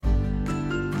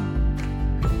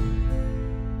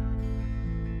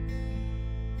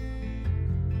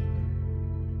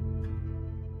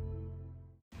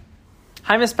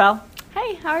Hi, Miss Bell.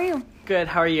 Hey, how are you? Good.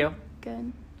 How are you?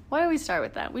 Good. Why do we start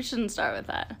with that? We shouldn't start with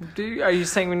that. Are you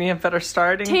saying we need a better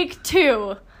starting? Take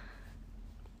two.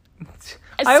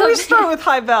 I always start with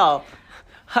hi, Bell.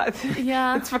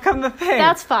 Yeah. It's become the thing.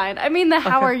 That's fine. I mean,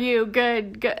 how are you?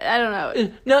 Good. I don't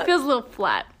know. No. It feels a little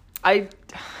flat. I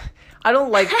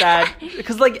don't like that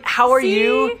because, like, how are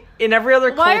you in every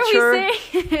other culture? Why are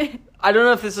we saying? I don't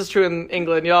know if this is true in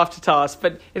England. You'll have to tell us.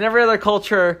 But in every other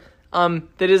culture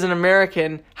that isn't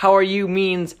American, how are you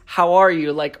means how are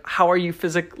you? Like, how are you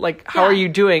how are you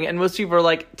doing? And most people are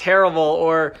like terrible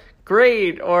or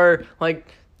great or like,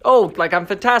 oh, like I'm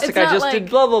fantastic. I just did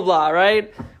blah, blah, blah,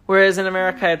 right? Whereas in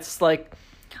America, it's like,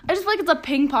 I just feel like it's a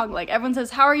ping pong. Like, everyone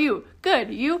says, how are you?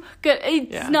 Good. You? Good.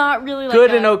 It's not really like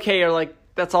good and okay are like,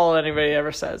 that's all anybody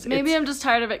ever says. Maybe I'm just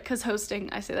tired of it because hosting,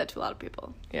 I say that to a lot of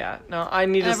people. Yeah. No, I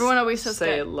need to everyone always says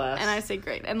say good, it less. and I say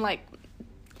great. And like,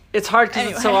 it's hard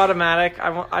because it's so automatic.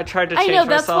 I tried to change myself. I know,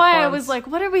 that's why once. I was like,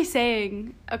 what are we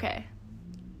saying? Okay.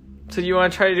 So you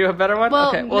want to try to do a better one? Well,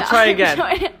 okay, we'll try again.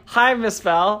 Hi, Miss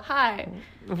Bell. Hi.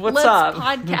 What's up?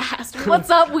 Podcast. What's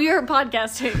up? We are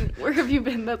podcasting. Where have you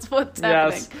been? That's what's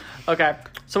happening. Yes. Okay.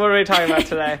 So what are we talking about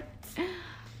today?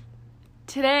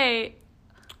 Today,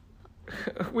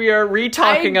 we are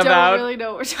re-talking about... I don't really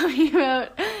know what we're talking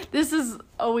about. This is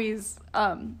always...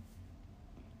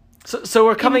 So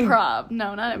we're coming... Improv.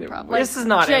 No, not improv. Like, this is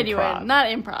not genuine, improv. Not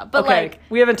improv. But okay,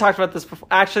 we haven't talked about this before.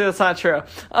 Actually, that's not true.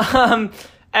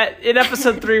 In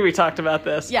episode 3, we talked about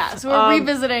this. Yeah, so we're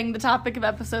revisiting the topic of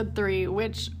episode 3,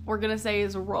 which we're going to say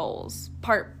is roles.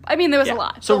 There was a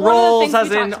lot. So roles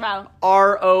as in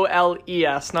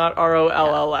ROLES, not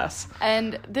ROLLS. Yeah.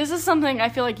 And this is something I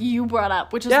feel like you brought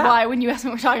up, which is why when you asked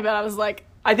me what we're talking about, I was like,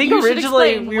 I think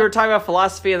originally we were talking about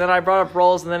philosophy, and then I brought up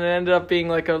roles, and then it ended up being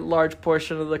like a large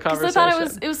portion of the conversation. Because I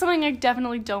thought it was something I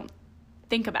definitely don't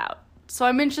think about. So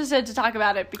I'm interested to talk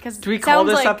about it because do we call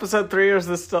this episode 3 or is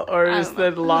this still, or is the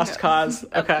lost cause?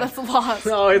 Okay, that's lost.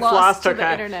 No, it's lost. To okay,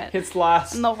 the internet. It's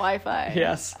lost. And the Wi-Fi.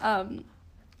 Yes.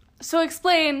 So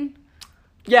explain.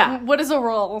 Yeah. What is a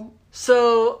role?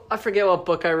 So I forget what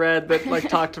book I read that like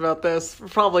talked about this.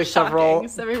 Probably several.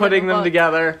 Putting them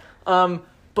together.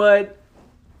 But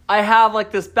I have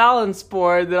like this balance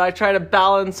board that I try to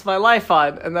balance my life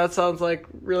on, and that sounds like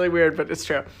really weird, but it's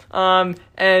true.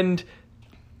 And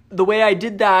the way I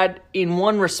did that in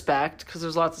one respect, because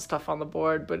there's lots of stuff on the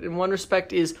board, but in one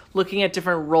respect is looking at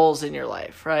different roles in your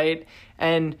life, right?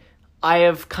 And I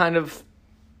have kind of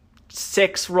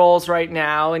 6 roles right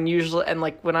now, and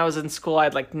like when I was in school, I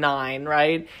had like 9,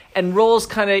 right? And roles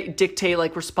kind of dictate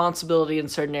like responsibility in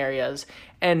certain areas.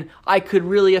 And I could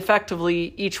really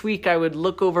effectively, each week I would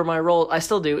look over my role. I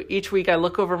still do. Each week I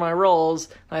look over my roles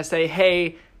and I say,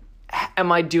 hey,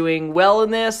 am I doing well in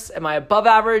this? Am I above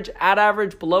average, at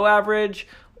average, below average,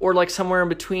 or like somewhere in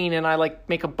between? And I like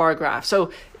make a bar graph.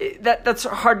 So that's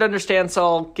hard to understand. So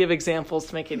I'll give examples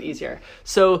to make it easier.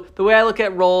 So the way I look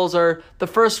at roles are the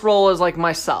first role is like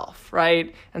myself,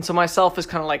 right? And so myself is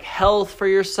kind of like health for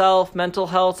yourself, mental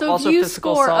health, so also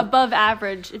physical score self. Above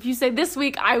average, if you say this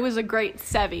week I was a great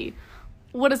Sevi,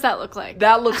 what does that look like?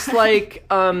 That looks like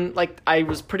I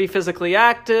was pretty physically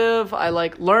active. I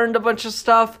like learned a bunch of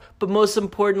stuff, but most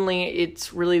importantly,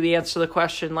 it's really the answer to the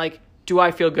question like, do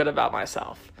I feel good about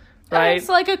myself? Right? It's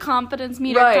like a confidence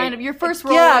meter kind of. Your first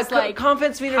role is like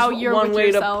confidence meter how is you're one with way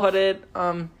yourself. to put it.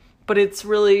 But it's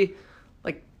really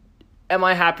like, am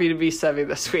I happy to be Sevi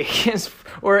this week?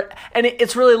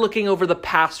 It's really looking over the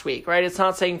past week, right? It's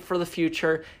not saying for the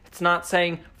future. It's not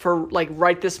saying for like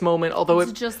right this moment, although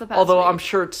just the past although week. I'm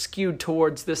sure it's skewed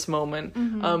towards this moment.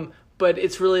 Mm-hmm. But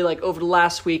it's really like over the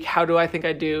last week, how do I think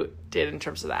I did in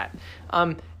terms of that?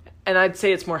 And I'd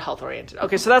say it's more health oriented.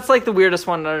 Okay, so that's like the weirdest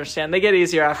one to understand. They get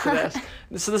easier after this.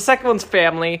 So the second one's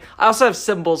family. I also have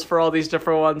symbols for all these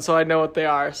different ones, so I know what they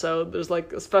are. So there's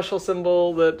like a special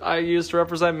symbol that I use to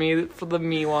represent me for the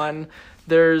me one.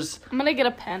 I'm gonna get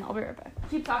a pen. I'll be right back.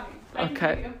 Keep talking.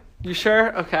 Okay. You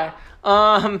sure? Okay.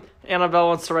 Annabelle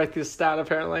wants to write this down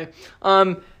apparently.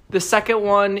 The second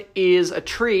one is a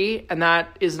tree, and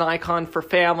that is an icon for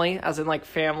family, as in like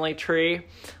family tree.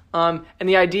 And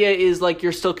the idea is like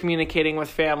you're still communicating with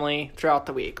family throughout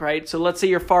the week, right? So let's say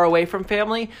you're far away from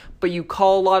family, but you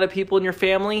call a lot of people in your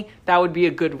family, that would be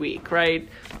a good week, right?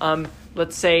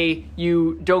 Let's say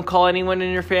you don't call anyone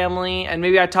in your family, and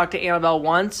maybe I talked to Annabelle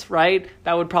once, right?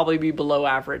 That would probably be below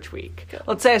average week.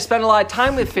 Let's say I spend a lot of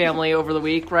time with family over the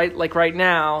week, right? Like right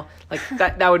now, like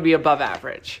that would be above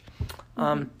average.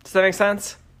 Does that make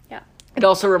sense? Yeah. It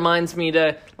also reminds me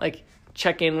to like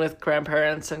check in with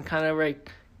grandparents and kind of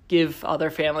like give other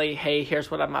family, hey,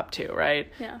 here's what I'm up to, right?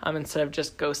 Yeah. Instead of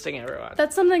just ghosting everyone.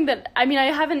 That's something that, I mean, I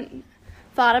haven't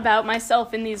thought about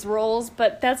myself in these roles,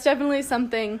 but that's definitely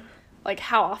something, like,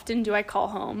 how often do I call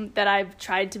home, that I've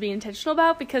tried to be intentional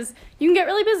about, because you can get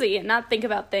really busy and not think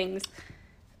about things.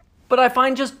 But I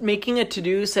find just making a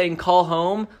to-do saying call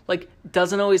home, like,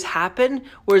 doesn't always happen.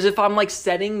 Whereas if I'm, like,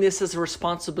 setting this as a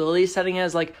responsibility, setting it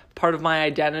as, like, part of my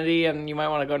identity, and you might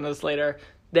want to go into this later,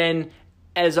 then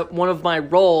as one of my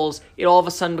roles, it all of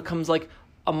a sudden becomes, like,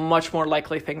 a much more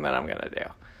likely thing that I'm going to do.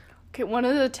 Okay, one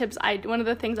of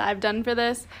the things I've done for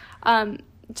this,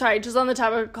 just on the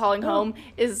topic of calling home,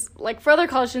 is, like, for other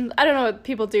college students, I don't know what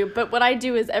people do, but what I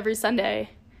do is every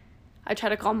Sunday, I try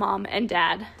to call mom and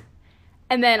dad.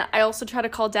 And then I also try to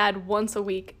call dad once a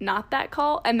week, not that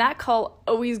call. And that call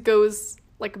always goes,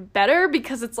 like, better,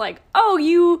 because it's like, oh,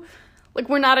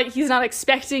 he's not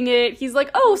expecting it. He's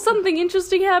like, oh, something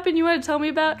interesting happened you want to tell me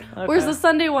about? Okay. Whereas the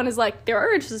Sunday one is like, there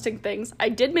are interesting things. I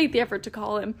did make the effort to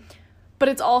call him. But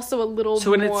it's also a little more...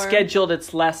 So when it's scheduled,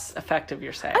 it's less effective,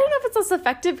 you're saying? I don't know if it's less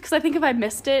effective, because I think if I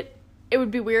missed it, it would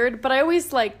be weird. But I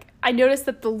always, like, I noticed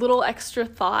that the little extra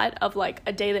thought of, like,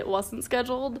 a day that wasn't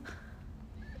scheduled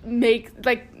made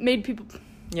people...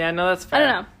 Yeah, no, that's fair. I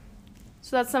don't know.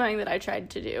 So that's something that I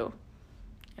tried to do.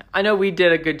 Yeah. I know we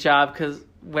did a good job, because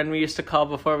when we used to call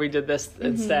before we did this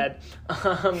instead,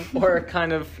 or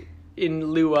kind of in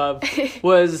lieu of,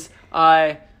 was...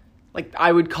 like,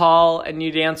 I would call and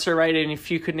you'd answer, right? And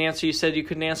if you couldn't answer, you said you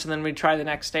couldn't answer, and then we'd try the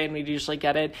next day and we'd usually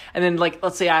get it. And then, like,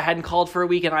 let's say I hadn't called for a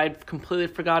week and I'd completely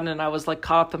forgotten and I was, like,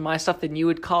 caught up in my stuff, then you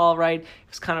would call, right? It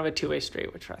was kind of a two-way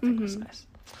street, which I think was nice.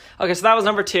 Okay, so that was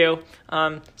number 2.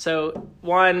 So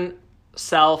 1,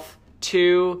 self.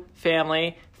 2,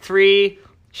 family. 3,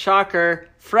 shocker,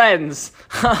 friends.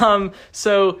 And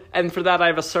for that I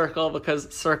have a circle,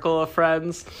 because circle of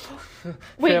friends.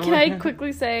 Wait, family. Can I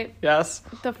quickly say yes?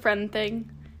 The friend thing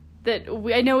that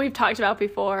I know we've talked about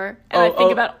before, and I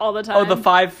think about all the time. Oh, the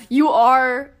 5...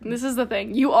 This is the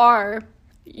thing, you are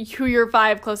who your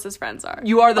 5 closest friends are.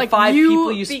 You are the 5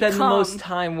 people you spend the most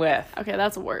time with. Okay,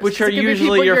 that's worse. Which are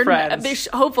usually your friends.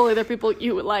 Hopefully they're people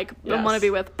you would like and want to be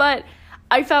with. But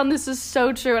I found this is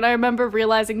so true, and I remember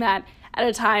realizing that at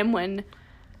a time when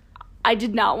I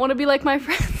did not want to be like my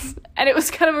friends. And it was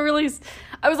kind of a really...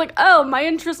 I was like, oh, my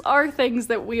interests are things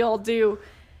that we all do.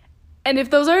 And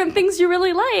if those aren't things you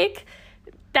really like,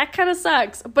 that kind of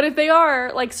sucks. But if they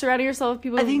are, like, surrounding yourself with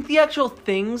people... I think the actual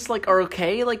things, like, are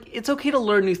okay. Like, it's okay to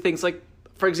learn new things. Like,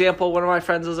 for example, one of my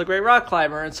friends is a great rock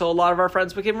climber, and so a lot of our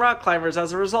friends became rock climbers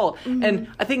as a result. Mm-hmm. And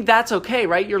I think that's okay,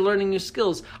 right? You're learning new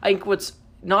skills. I think what's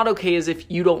not okay is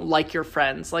if you don't like your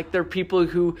friends. Like, there are people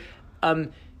who,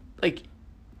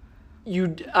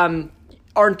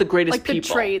 aren't the greatest like people.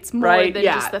 The traits more right? than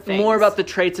just the things. More about the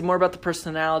traits and more about the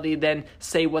personality than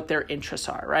say what their interests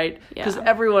are, right? Because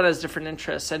everyone has different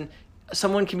interests, and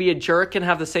someone can be a jerk and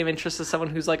have the same interests as someone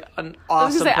who's like an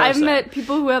awesome person. I've met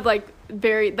people who have like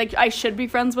very like I should be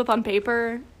friends with on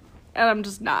paper, and I'm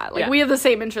just not. Like we have the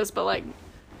same interests, but like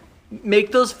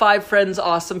make those 5 friends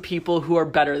awesome people who are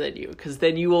better than you, because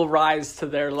then you will rise to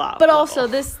their level. But also,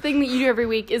 this thing that you do every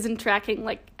week isn't tracking,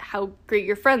 like, how great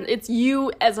your friend... It's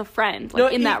you as a friend,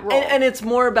 like, in that role. And it's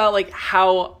more about, like,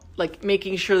 how... Like,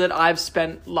 making sure that I've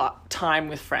spent time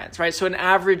with friends, right? So an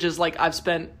average is, like, I've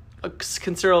spent a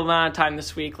considerable amount of time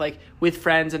this week, like, with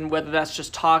friends, and whether that's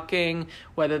just talking,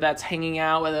 whether that's hanging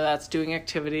out, whether that's doing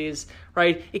activities,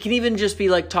 right? It can even just be,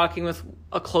 like, talking with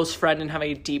a close friend and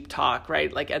having a deep talk,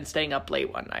 right? Like, and staying up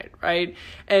late one night, right?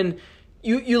 And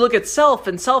you look at self,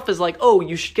 and self is like, oh,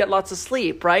 you should get lots of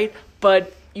sleep, right?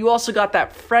 But you also got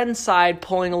that friend side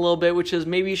pulling a little bit, which is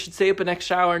maybe you should stay up an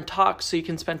extra hour and talk so you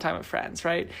can spend time with friends,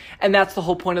 right? And that's the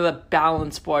whole point of the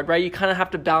balance board, right? You kind of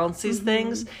have to balance these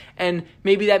things, and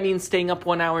maybe that means staying up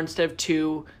 1 hour instead of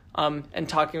 2 and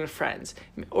talking with friends.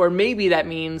 Or maybe that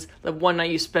means that one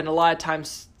night you spend a lot of time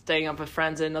staying up with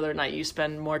friends, and another night you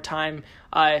spend more time,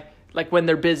 like when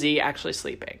they're busy, actually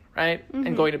sleeping, right?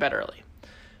 And going to bed early.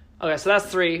 Okay, so that's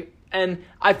 3. And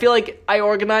I feel like I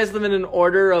organize them in an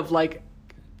order of, like,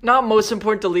 not most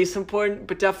important to least important,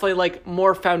 but definitely, like,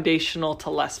 more foundational to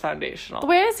less foundational. The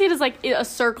way I see it is, like, a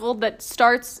circle that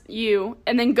starts you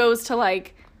and then goes to,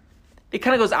 like... It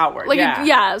kind of goes outward,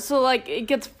 like, so, like, it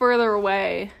gets further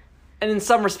away. And in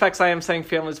some respects, I am saying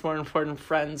family is more important than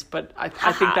friends, but I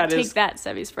think that is... Take that,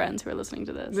 Sevi's friends who are listening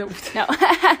to this. No.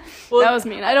 Well, that was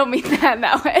mean. I don't mean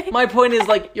that way. My point is,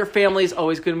 like, your family is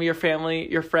always going to be your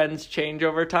family. Your friends change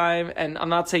over time. And I'm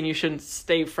not saying you shouldn't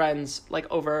stay friends, like,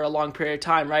 over a long period of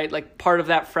time, right? Like, part of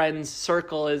that friends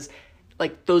circle is...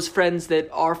 like, those friends that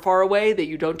are far away, that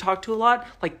you don't talk to a lot,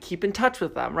 like, keep in touch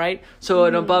with them, right? So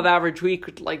an above average week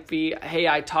would, like, be, hey,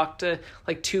 I talked to,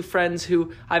 like, 2 friends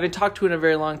who I haven't talked to in a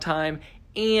very long time,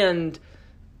 and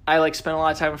I like spent a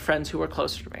lot of time with friends who were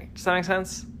closer to me. Does that make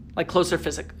sense? Like closer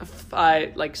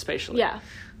like spatially. Yeah,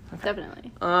 okay.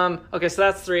 Definitely. Okay, so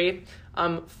that's 3.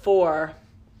 4.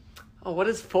 Oh, what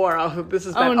is 4? Oh, this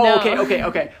is bad. Oh, no.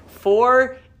 Okay.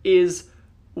 4 is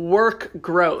work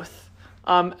growth.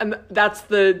 And that's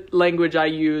the language I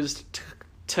used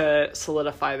to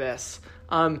solidify this.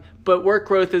 But work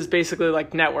growth is basically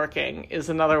like networking is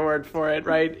another word for it,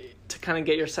 right? To kind of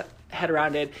get your head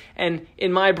around it. And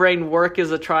in my brain, work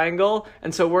is a triangle.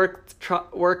 And so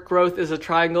work growth is a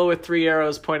triangle with 3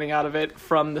 arrows pointing out of it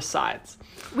from the sides.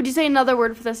 Would you say another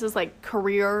word for this is like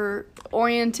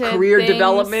career-oriented Career things?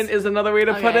 Development is another way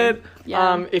to put it.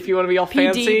 Yeah. If you want to be all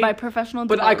fancy. PD by professional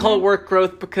but development. I call it work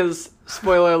growth because,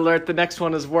 spoiler alert, the next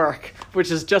one is work,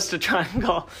 which is just a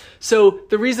triangle. So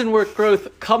the reason work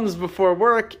growth comes before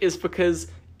work is because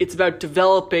it's about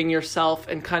developing yourself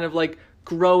and kind of like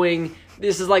growing.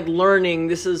 This is like learning.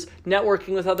 This is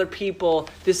networking with other people.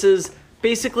 This is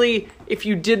basically, if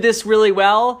you did this really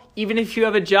well, even if you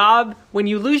have a job, when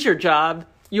you lose your job,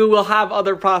 you will have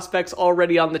other prospects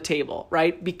already on the table,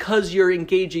 right? Because you're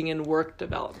engaging in work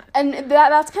development. And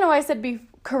that's kind of why I said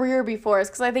career before, is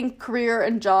because I think career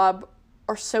and job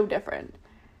are so different.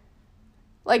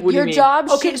 Like, your job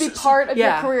should be part of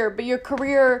your career, but your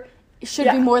career should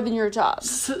be more than your job.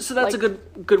 So that's like, a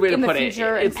good way to put it.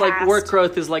 It's like work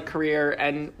growth is like career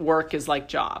and work is like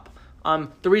job.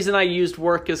 The reason I used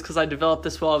work is because I developed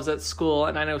this while I was at school,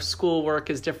 and I know school work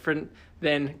is different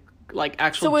than like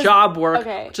actual job work,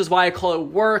 which is why I call it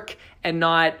work and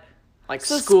not like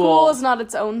school. So school is not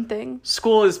its own thing?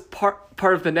 School is part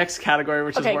of the next category,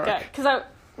 which is work. Okay, good.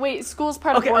 Wait, school's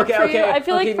part of work for you? I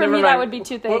feel like for me that would be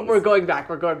 2 things. We're going back.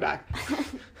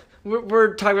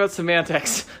 We're talking about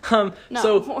semantics.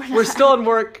 So we're still in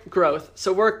work growth.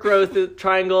 So work growth is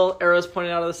triangle, arrows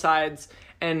pointing out of the sides.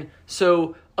 And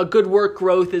so a good work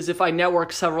growth is if I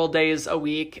network several days a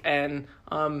week and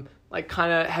like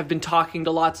kind of have been talking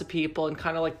to lots of people and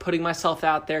kind of like putting myself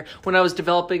out there. When I was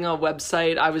developing a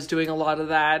website, I was doing a lot of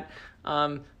that.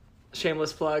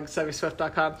 Shameless plug,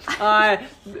 SevvySwift.com. I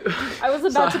was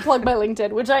about to plug my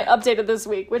LinkedIn, which I updated this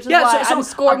week, which is why I'm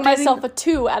scoring myself a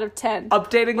 2 out of 10.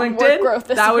 Updating LinkedIn? Work growth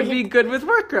that would be good with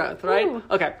work growth, right? Ooh.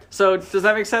 Okay, so does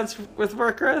that make sense with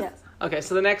work growth? Yes. Okay,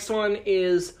 so the next one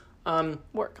is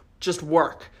work. Just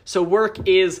work. So work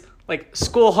is like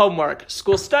school homework,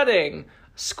 school studying,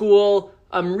 school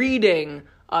reading,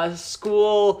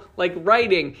 school like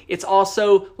writing. It's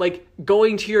also like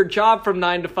going to your job from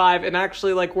 9 to 5 and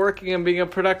actually like working and being a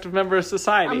productive member of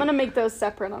society. I'm gonna make those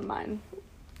separate on mine.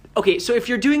 Okay, so if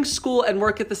you're doing school and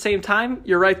work at the same time,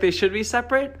 you're right, they should be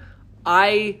separate.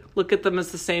 I look at them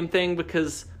as the same thing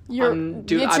because I'm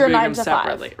doing them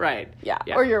separately. 5. Right. Yeah.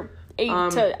 Or you're 8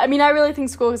 to... I mean, I really think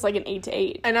school is like an 8 to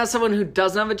 8. And as someone who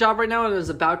doesn't have a job right now and is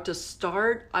about to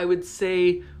start, I would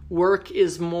say work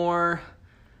is more...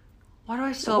 Why do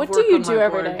I still have work on my board? What do you do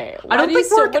every day? I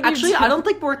don't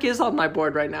think work is on my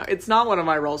board right now. It's not one of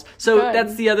my roles. So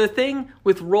that's the other thing.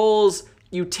 With roles,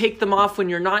 you take them off when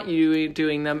you're not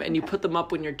doing them, and you put them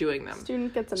up when you're doing them.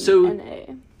 Student gets an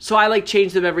A. So I like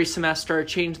change them every semester,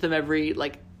 change them every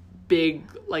like big,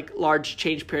 like large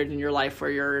change period in your life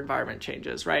where your environment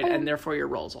changes, right? And therefore your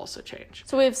roles also change.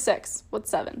 So we have 6.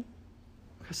 What's 7?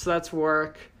 So that's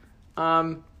work.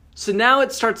 So now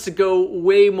it starts to go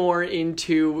way more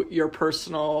into your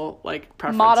personal like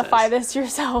preferences. Modify this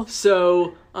yourself.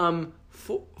 So,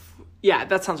 yeah,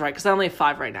 that sounds right because I only have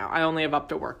 5 right now. I only have up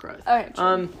to work growth. Okay.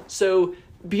 True. So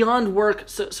beyond work,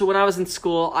 so when I was in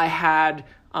school, I had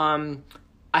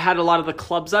a lot of the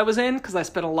clubs I was in because I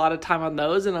spent a lot of time on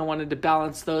those, and I wanted to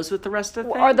balance those with the rest of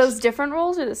things. Are those different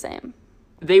roles or the same?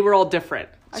 They were all different.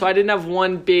 So I didn't have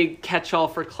one big catch-all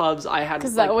for clubs. I had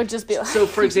because that would just be like... So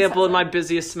for example, in my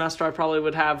busiest semester, I probably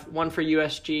would have one for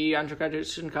USG, undergraduate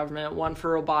student government, one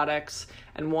for robotics,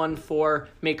 and one for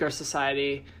Maker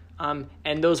Society. And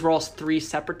those were all 3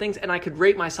 separate things. And I could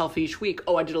rate myself each week.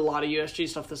 Oh, I did a lot of USG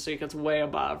stuff this week. It's way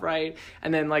above, right?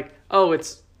 And then like, oh,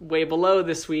 it's way below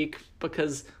this week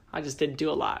because I just didn't do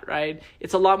a lot, right?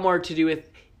 It's a lot more to do with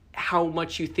how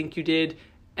much you think you did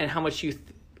and how much you...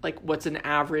 like what's an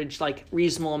average, like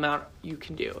reasonable amount you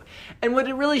can do. And what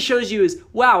it really shows you is,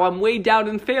 wow, I'm way down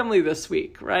in family this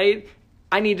week, right?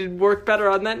 I need to work better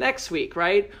on that next week,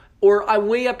 right? Or I'm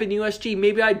way up in USG,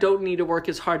 maybe I don't need to work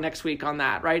as hard next week on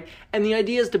that, right? And the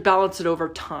idea is to balance it over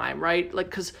time, right?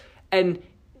 Like, and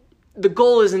the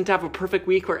goal isn't to have a perfect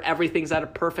week where everything's at a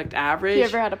perfect average. You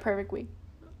ever had a perfect week?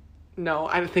 No,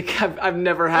 I think I've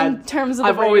never had. In terms of the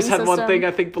I've always had system. one thing I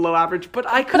think below average, but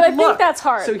I could. But I think that's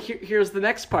hard. So here's the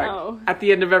next part. Oh. At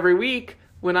the end of every week,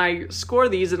 when I score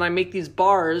these and I make these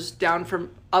bars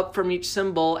up from each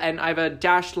symbol, and I have a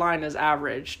dashed line as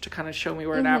average to kind of show me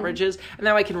where an average is, and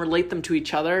now I can relate them to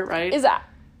each other, right?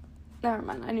 Never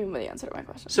mind. I knew the answer to my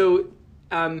question. So,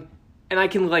 and I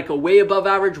can like go way above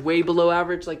average, way below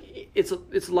average. Like it's a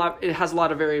lot. It has a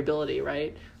lot of variability,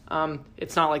 right?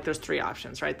 It's not like there's 3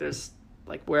 options, right? There's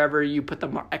like wherever you put the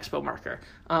expo marker.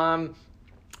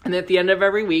 And at the end of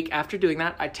every week, after doing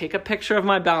that, I take a picture of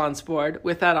my balance board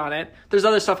with that on it. There's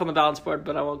other stuff on the balance board,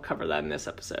 but I won't cover that in this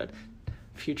episode.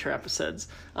 Future episodes.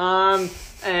 And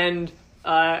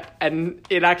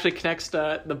it actually connects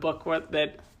to the book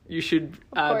that you should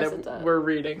that we're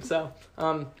reading. So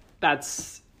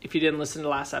that's, if you didn't listen to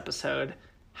last episode,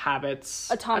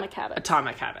 Atomic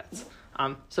Habits.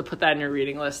 So put that in your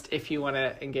reading list if you want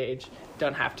to engage.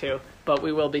 Don't have to, but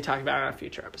we will be talking about it on a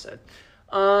future episode.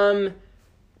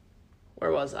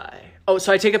 Where was I? Oh,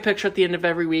 so I take a picture at the end of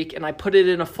every week and I put it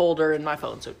in a folder in my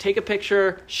phone. So take a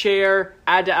picture, share,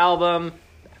 add to album,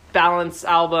 balance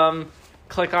album,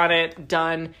 click on it,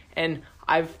 done. And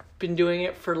I've been doing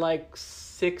it for like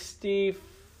 65,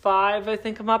 I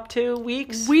think I'm up to,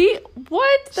 weeks.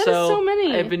 What? That is so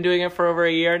many. I've been doing it for over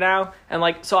a year now. And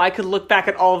like, so I could look back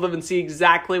at all of them and see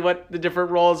exactly what the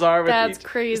different roles are. That's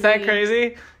crazy. Is that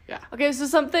crazy? Yeah. Okay, so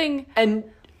something... And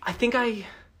I think I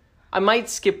might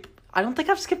skip... I don't think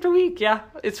I've skipped a week. Yeah,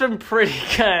 it's been pretty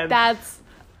good. That's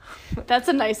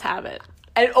a nice habit.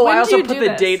 And I also put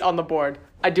the date on the board.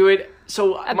 I do it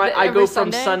so I go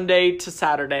from Sunday to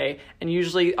Saturday, and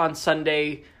usually on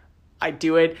Sunday I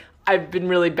do it. I've been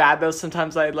really bad though.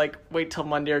 Sometimes I like wait till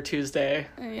Monday or Tuesday.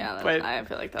 Yeah, but I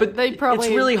feel like that. But it's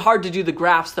really hard to do the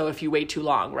graphs though if you wait too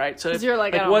long, right? So if, you're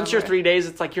like once you're 3 days,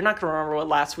 it's like you're not gonna remember what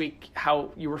last week,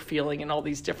 how you were feeling in all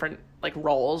these different like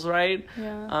roles, right?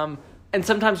 Yeah. And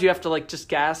sometimes you have to like just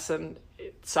guess, and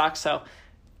it sucks. So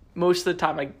most of the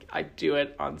time I do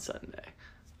it on Sunday.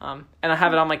 And I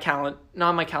have it on my calendar, not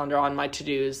on my calendar, on my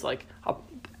to-dos. Like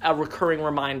a recurring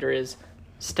reminder is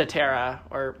Statera,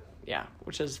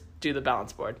 which is do the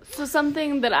balance board. So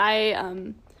something that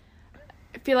I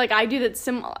feel like I do that's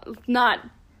not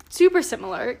super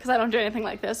similar, because I don't do anything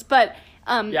like this, but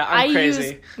I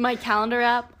use my calendar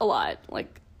app a lot,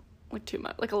 like too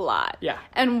much, like a lot. Yeah.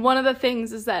 And one of the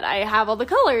things is that I have all the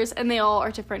colors and they all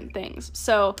are different things.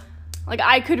 So like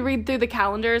I could read through the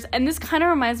calendars, and this kind of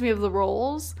reminds me of the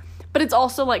roles, but it's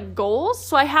also like goals.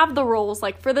 So I have the roles,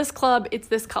 like for this club, it's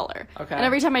this color. Okay. And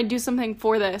every time I do something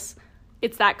for this,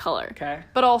 it's that color. Okay.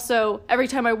 But also every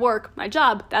time I work my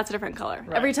job, that's a different color.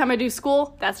 Right. Every time I do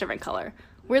school, that's a different color.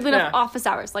 Weirdly enough, office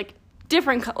hours, like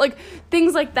different, like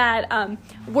things like that.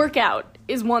 Workout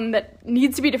is one that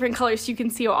needs to be different colors so you can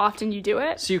see how often you do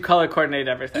it. So you color coordinate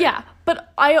everything. Yeah,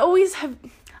 but I've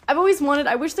always wanted,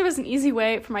 I wish there was an easy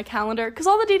way for my calendar, because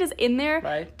all the data's in there,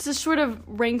 right, to sort of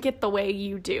rank it the way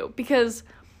you do. Because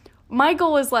my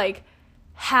goal is like,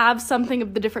 have something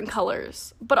of the different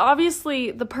colors. But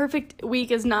obviously the perfect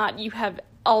week is not you have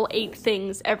all 8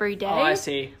 things every day. Oh, I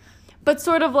see. But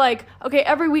sort of like, okay,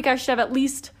 every week I should have at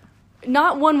least,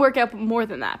 not one workout, but more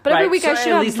than that. But every week I should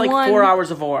have at least like 4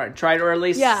 hours of orange, right? Or at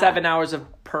least 7 hours of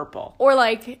purple. Or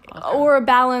like, or a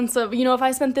balance of, if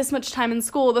I spent this much time in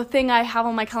school, the thing I have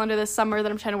on my calendar this summer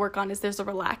that I'm trying to work on is there's a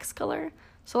relax color.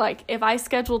 So like, if I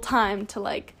schedule time to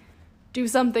like do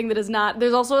something that is not,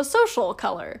 there's also a social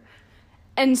color.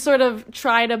 And sort of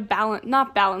try to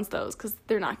not balance those, because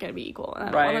they're not going to be equal, and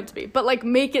I don't want them to be. But, like,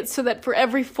 make it so that for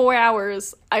every 4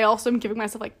 hours, I also am giving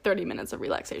myself, like, 30 minutes of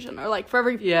relaxation. Or, like, for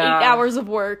every 8 hours of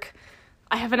work,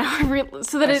 I have an hour,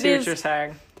 so that I see what you're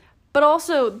saying. But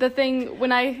also, the thing,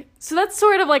 so that's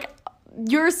sort of, like,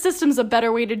 your system's a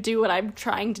better way to do what I'm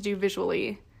trying to do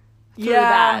visually through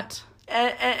that.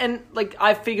 And like,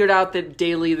 I figured out that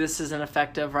daily this isn't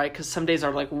effective, right? Because some days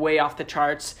are, like, way off the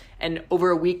charts. And over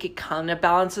a week, it kind of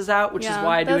balances out, which is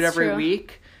why I do it every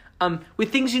week. With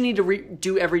things you need to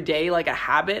do every day, like a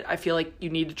habit, I feel like you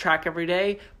need to track every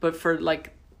day. But for,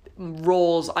 like,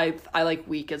 roles, I like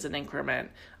week as an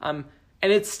increment. And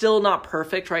it's still not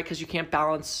perfect, right? Because you can't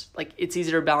balance, like, it's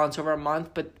easier to balance over a month,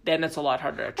 but then it's a lot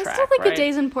harder to track, I still think a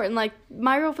day's important. Like,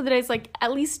 my rule for the day is, like,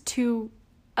 at least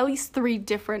 3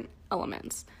 different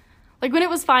elements. Like, when it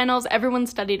was finals, everyone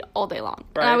studied all day long.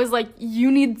 Right. And I was like,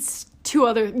 you need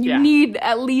need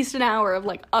at least an hour of,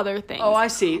 like, other things. Oh, I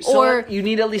see. So you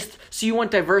need at least, so you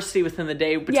want diversity within the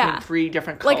day between 3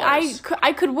 different colors. Like,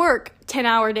 I could work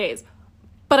 10-hour days,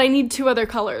 but I need 2 other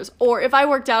colors. Or if I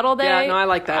worked out all day. Yeah, no, I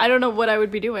like that. I don't know what I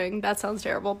would be doing. That sounds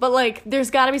terrible. But, like,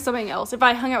 there's got to be something else. If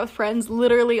I hung out with friends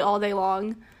literally all day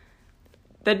long,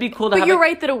 That'd be cool to have. But you're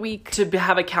right that a week to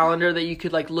have a calendar that you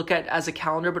could like look at as a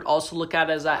calendar, but also look at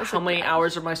as how many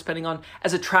hours am I spending on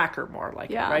as a tracker, more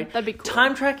like it, right? That'd be cool.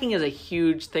 Time tracking is a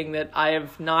huge thing that I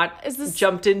have not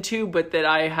jumped into, but that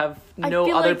I have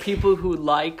other people who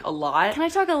like a lot. Can I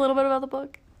talk a little bit about the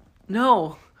book?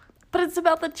 No, but it's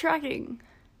about the tracking.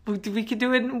 We could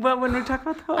do it when we talk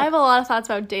about the book. I have a lot of thoughts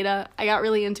about data. I got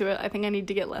really into it. I think I need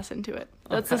to get less into it.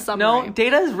 That's the summary. No,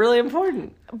 data is really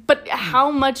important. But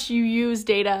how much you use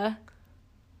data?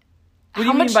 What do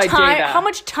you mean by data? How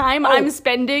much time I'm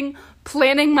spending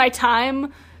planning my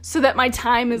time so that my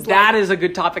time is That is a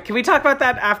good topic. Can we talk about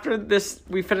that after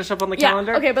we finish up on the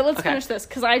calendar? Okay, but let's finish this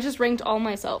because I just ranked all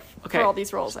myself for all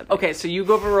these roles. Okay, so you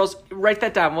go over roles. Write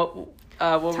that down.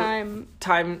 What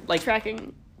time like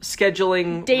tracking,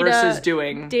 scheduling data, versus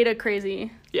doing data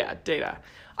crazy. Yeah, data.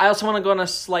 I also want to go on a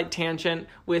slight tangent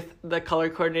with the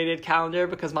color coordinated calendar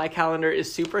because my calendar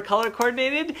is super color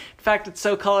coordinated. In fact, it's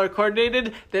so color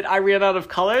coordinated that I ran out of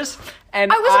colors.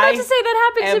 And I was about to say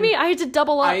that happened to me. I had to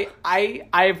double up.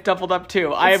 I've doubled up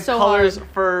too. I have so colors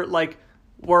for like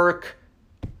work,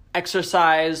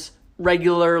 exercise,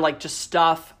 regular like just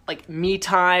stuff, like me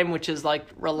time, which is like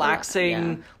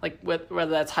relaxing, like whether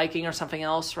that's hiking or something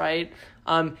else, right?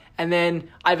 And then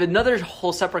I have another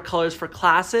whole separate colors for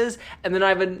classes, and then I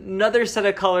have another set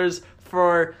of colors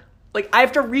for like I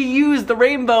have to reuse the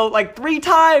rainbow like 3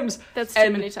 times. That's too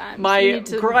many times. My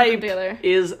gripe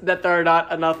is that there are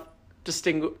not enough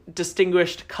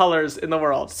distinguished colors in the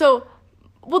world. So,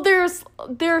 well,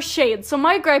 there are shades. So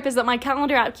my gripe is that my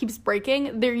calendar app keeps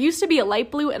breaking. There used to be a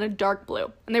light blue and a dark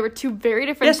blue, and they were 2 very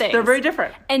different things. Yes, they're very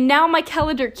different. And now my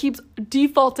calendar keeps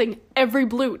defaulting every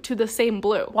blue to the same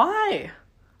blue. Why?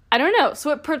 I don't know.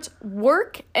 So it puts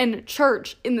work and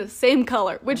church in the same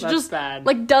color, which just bad.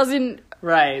 Like doesn't.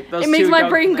 Right. It makes my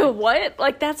brain go, what?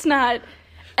 Like that's not.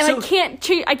 And so, I can't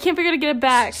change. I can't figure out how to get it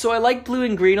back. So I like blue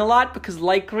and green a lot because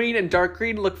light green and dark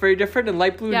green look very different, and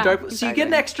light blue and dark blue. Exactly. So you get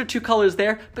an extra 2 colors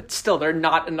there, but still, there are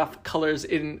not enough colors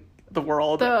in the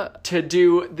world to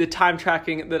do the time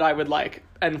tracking that I would like,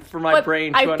 and for my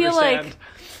brain to understand. I feel like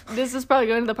this is probably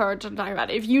going to the part I'm talking about.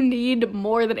 If you need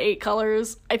more than 8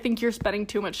 colors, I think you're spending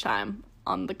too much time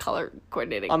on the color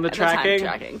coordinating. On the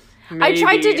tracking? Maybe. I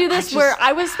tried to do this where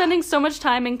I was spending so much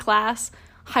time in class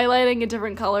highlighting in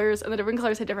different colors, and the different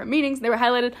colors had different meanings. They were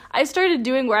highlighted. I started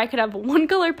doing where I could have 1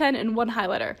 color pen and 1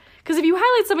 highlighter. Because if you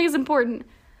highlight something as important,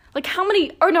 like how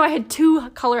many... Oh, no, I had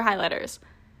 2 color highlighters.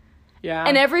 Yeah.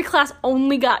 And every class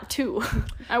only got 2.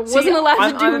 I wasn't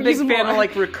allowed to do I'm a big fan of,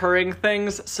 like, recurring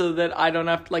things so that I don't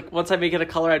have to... Like, once I make it a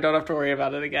color, I don't have to worry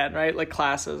about it again, right? Like,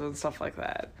 classes and stuff like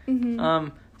that. Mm-hmm.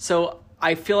 So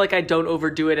I feel like I don't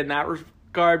overdo it in that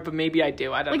regard, but maybe I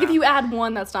do. I don't know. Like, if you add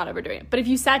 1, that's not overdoing it. But if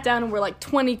you sat down and were like,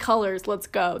 20 colors, let's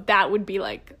go, that would be,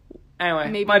 like...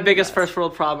 Anyway, my biggest first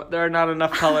world problem, there are not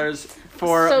enough colors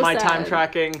for my time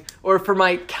tracking or for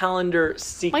my calendar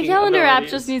seeking My calendar abilities.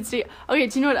 app just needs to... Okay,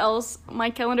 do you know what else my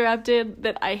calendar app did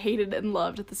that I hated and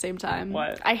loved at the same time?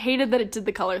 What? I hated that it did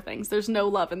the color things. There's no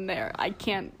love in there. I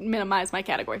can't minimize my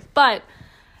categories. But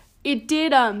it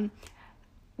did...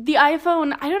 The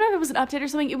iPhone, I don't know if it was an update or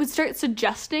something, it would start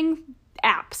suggesting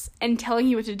apps and telling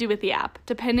you what to do with the app,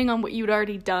 depending on what you'd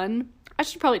already done. I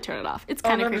should probably turn it off. It's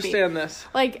kind of creepy. I don't understand this.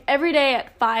 Like, every day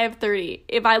at 5:30,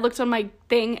 if I looked on my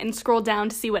thing and scrolled down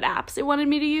to see what apps it wanted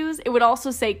me to use, it would also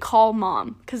say, call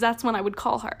mom, because that's when I would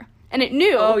call her. And it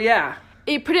knew. Oh, yeah.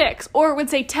 It predicts. Or it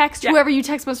would say, text whoever you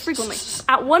text most frequently.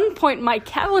 At one point, my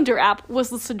calendar app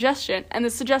was the suggestion, and the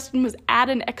suggestion was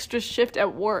add an extra shift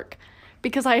at work,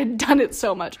 because I had done it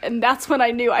so much. And that's when I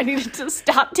knew I needed to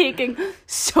stop taking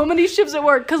so many shifts at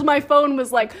work, because my phone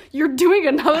was like, you're doing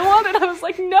another one? And I was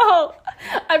like, no,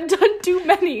 I've done too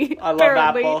many. I love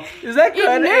Apple. Is that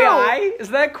good? AI? Is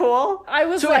that cool? I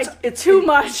was it's too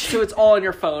much. So it's all on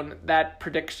your phone, that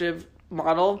predictive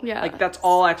model? Yeah. Like, that's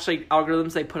all actually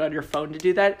algorithms they put on your phone to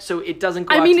do that, so it doesn't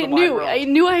go out to the wide world. I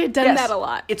knew I had done that a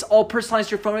lot. It's all personalized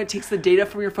to your phone. It takes the data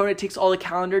from your phone. It takes all the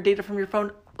calendar data from your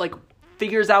phone, like,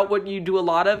 figures out what you do a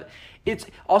lot of. It's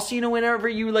also, whenever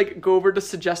you like go over to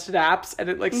suggested apps and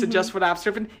it like suggests what apps are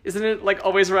open, isn't it like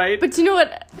always right? But you know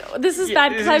what? This is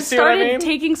bad because I've started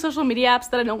taking social media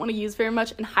apps that I don't want to use very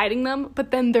much and hiding them,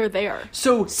 but then they're there.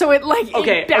 So it like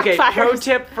it backfires. Pro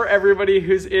tip for everybody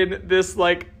who's in this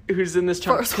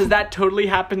chunk, because that totally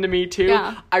happened to me too.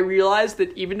 Yeah. I realized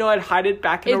that even though I'd hide it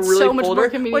back in a really so much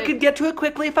folder, more I could get to it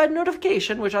quickly if I had a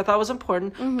notification, which I thought was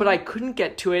important, but I couldn't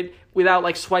get to it without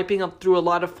like swiping up through a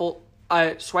lot of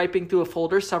swiping through a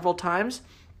folder several times.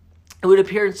 It would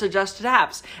appear in suggested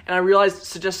apps, and I realized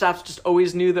suggested apps just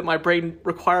always knew that my brain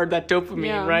required that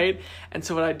dopamine, right? And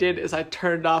so what I did is I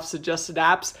turned off suggested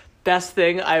apps, best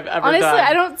thing I've ever done. Honestly,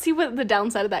 I don't see what the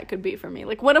downside of that could be for me.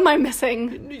 Like, what am I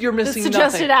missing? You're missing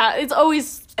suggested nothing. It's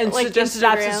always and like suggested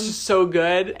Instagram. apps is just so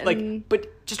good. Like,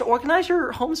 but just organize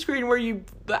your home screen where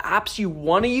the apps you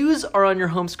want to use are on your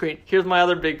home screen. Here's my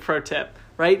other big pro tip,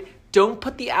 right? Don't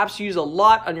put the apps you use a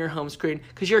lot on your home screen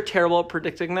because you're terrible at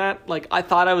predicting that. Like, I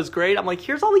thought I was great. I'm like,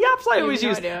 here's all the apps I always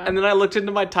use. Idea. And then I looked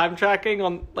into my time tracking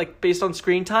on like based on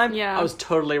screen time. Yeah. I was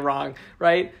totally wrong,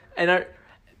 right?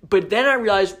 But then I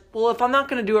realized, well, if I'm not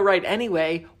going to do it right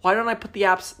anyway, why don't I put the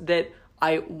apps that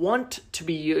I want to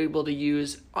be able to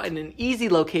use in an easy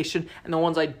location and the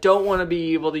ones I don't want to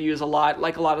be able to use a lot,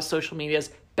 like a lot of social medias,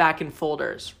 back in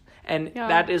folders. And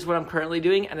that is what I'm currently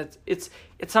doing, and it's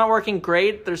not working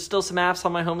great. There's still some apps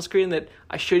on my home screen that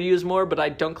I should use more, but I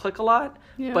don't click a lot.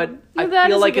 Yeah. But I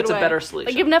feel like it's a better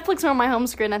solution. Like, if Netflix were on my home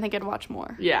screen, I think I'd watch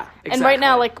more. Yeah, exactly. And right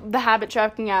now, like, the habit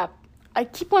tracking app, I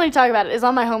keep wanting to talk about it, is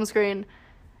on my home screen,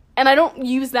 and I don't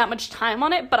use that much time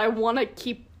on it, but I want to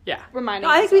keep reminding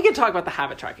myself. I think we can talk about the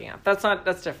habit tracking app.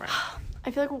 That's different. I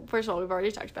feel like, first of all, we've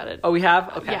already talked about it. Oh, we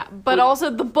have? Okay. Yeah, but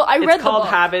also the book. I read the book. It's called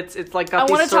Habits. It's like got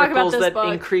these circles that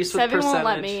increase with percentage. Won't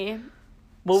let me.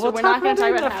 Well, so we're not going to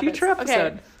talk about it in a future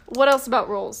episode. Okay. What else about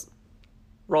roles?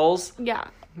 Roles? Yeah.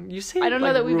 You say I don't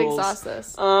know that we've exhausted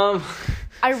this.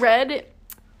 I read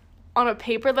on a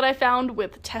paper that I found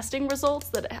with testing results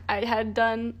that I had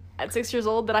done at 6 years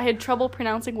old that I had trouble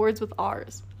pronouncing words with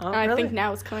R's. And I think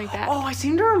now it's coming back. Oh, I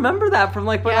seem to remember that from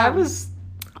like when I was...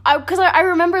 Because I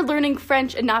remember learning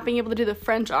French and not being able to do the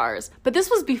French R's. But this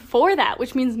was before that,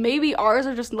 which means maybe R's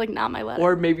are just, like, not my letter.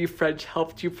 Or maybe French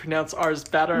helped you pronounce R's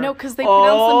better. No, because they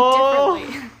pronounce them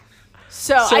differently.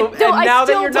 So now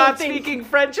that you're not speaking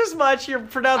French as much, you're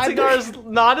pronouncing R's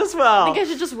not as well. I think I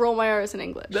should just roll my R's in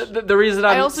English. The reason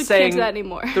I also can't do that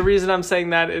anymore. The reason I'm saying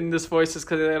that in this voice is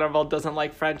because Annabelle doesn't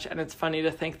like French, and it's funny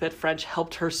to think that French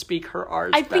helped her speak her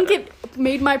R's better. I think it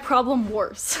made my problem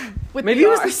worse with Maybe the it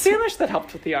was R's. the Spanish that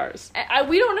helped with the R's.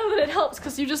 We don't know that it helps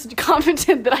because you just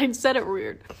commented that I said it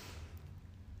weird.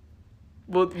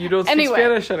 Well, you don't speak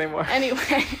Spanish anymore.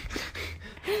 Anyway.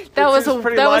 That was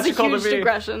a huge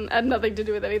digression. It had nothing to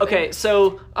do with anything. Okay,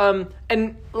 so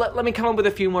and let me come up with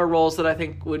a few more roles that I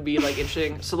think would be like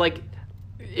interesting. So like,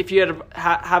 if you had to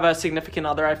have a significant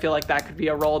other, I feel like that could be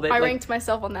a role that I ranked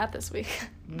myself on that this week.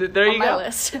 There you go. On my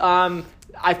list.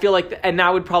 I feel like, and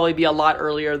that would probably be a lot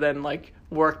earlier than like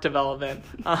work development,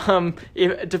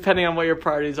 depending on what your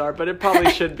priorities are. But it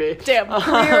probably should be. Damn,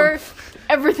 career,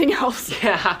 everything else.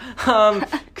 Yeah,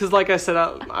 because like I said,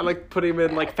 I like putting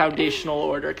them in like foundational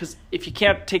order. Because if you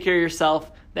can't take care of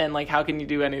yourself, then like how can you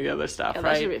do any of the other stuff, right?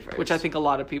 That should be first. Which I think a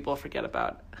lot of people forget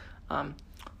about.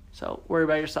 So worry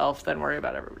about yourself, then worry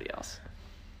about everybody else.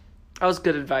 That was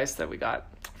good advice that we got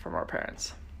from our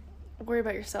parents. Worry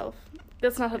about yourself.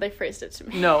 That's not how they phrased it to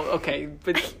me. No, okay,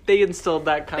 but they instilled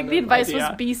that kind of the advice idea.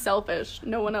 was be selfish.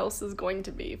 No one else is going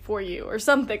to be for you, or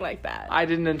something like that. I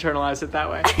didn't internalize it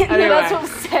that way. Anyway. No, that's what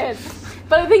was said.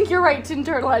 But I think you're right to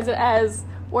internalize it as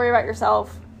worry about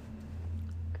yourself.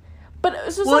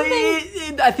 But so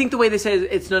something... I think the way they say it,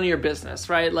 it's none of your business,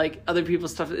 right? Like, other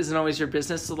people's stuff isn't always your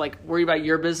business, so, like, worry about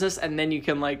your business, and then you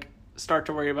can, like, start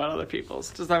to worry about other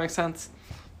people's. Does that make sense?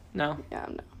 No? Yeah,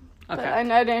 no. Okay.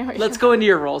 I didn't Let's go into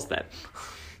your roles, then.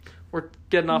 We're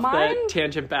getting off the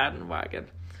tangent bandwagon.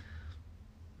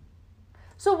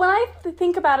 So when I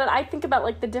think about it, I think about,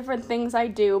 like, the different things I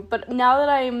do, but now that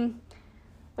I'm,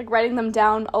 like, writing them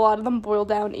down, a lot of them boil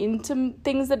down into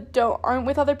things that aren't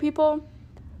with other people.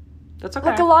 That's okay.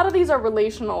 Like, a lot of these are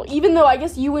relational, even though I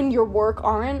guess you and your work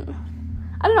aren't.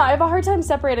 I don't know, I have a hard time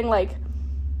separating, like,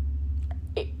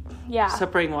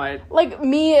 Separating what? Like,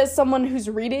 me as someone who's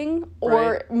reading,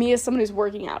 or me as someone who's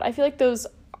working out. I feel like those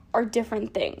are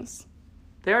different things.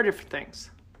 They are different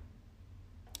things.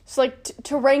 So, like,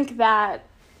 to rank that...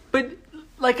 But,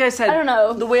 like I said, I don't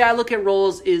know. The way I look at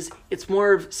roles is it's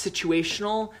more of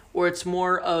situational, or it's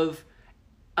more of...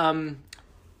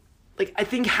 Like, I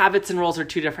think habits and roles are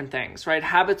two different things, right?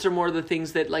 Habits are more the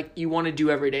things that, like, you want to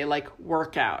do every day, like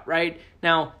workout, right?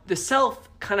 Now, the self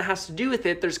kind of has to do with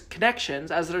it. There's connections,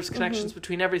 as there's connections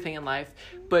between everything in life.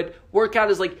 But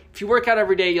workout is like, if you work out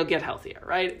every day, you'll get healthier,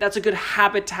 right? That's a good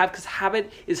habit to have, because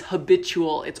habit is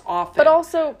habitual. It's often. But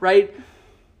also... Right?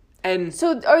 And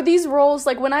so are these roles,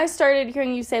 like, when I started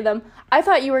hearing you say them, I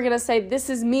thought you were going to say,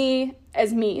 this is me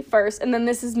as me first, and then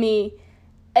this is me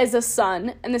as a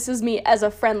son, and this is me as a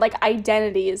friend, like,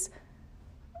 identities,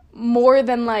 more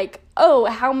than, like, oh,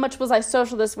 how much was I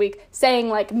social this week, saying,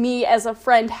 like, me as a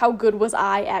friend, how good was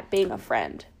I at being a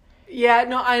friend? Yeah,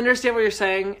 no, I understand what you're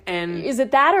saying, and... Is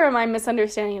it that, or am I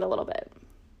misunderstanding it a little bit?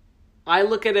 I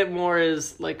look at it more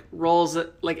as, like, roles,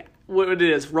 like, what it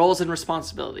is, roles and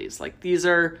responsibilities. Like, these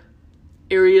are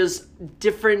areas,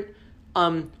 different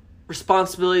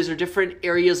responsibilities or different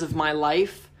areas of my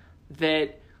life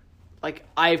that, like,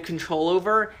 I have control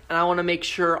over, and I want to make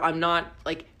sure I'm not,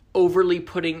 like, overly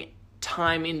putting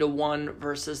time into one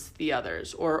versus the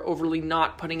others, or overly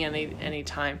not putting any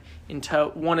time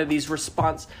into one of these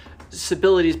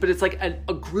responsibilities, but it's like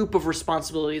a group of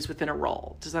responsibilities within a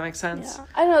role. Does that make sense? Yeah.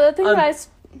 I know, the thing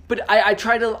but I'm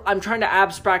trying to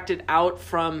abstract it out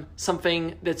from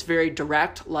something that's very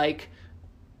direct, like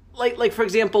for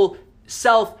example,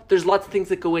 self, there's lots of things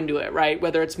that go into it, right?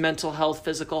 Whether it's mental health,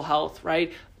 physical health,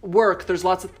 right? Work, there's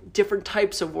lots of different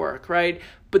types of work, right?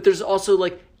 But there's also,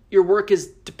 like, your work is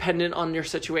dependent on your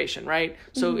situation, right?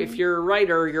 So if you're a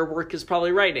writer, your work is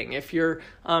probably writing. If you're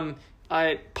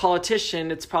a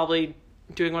politician, it's probably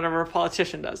doing whatever a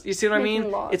politician does. You see what I mean?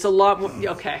 Laws. It's a lot more.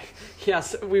 Okay.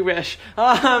 Yes, we wish.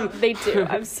 They do.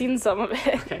 I've seen some of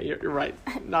it. Okay, you're right.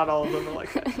 Not all of them are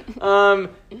like that.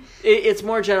 It's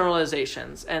more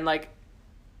generalizations. And, like,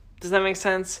 does that make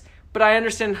sense? But I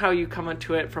understand how you come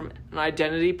into it from an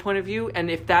identity point of view. And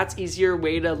if that's easier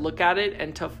way to look at it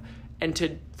and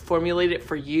to formulate it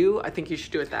for you, I think you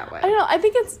should do it that way. I don't know. I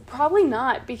think it's probably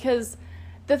not, because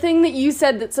the thing that you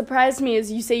said that surprised me is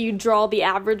you say you draw the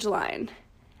average line.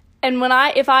 And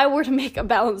if I were to make a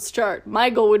balanced chart, my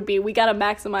goal would be we got to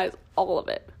maximize all of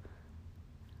it.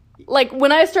 Like,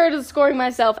 when I started scoring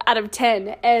myself out of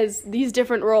 10 as these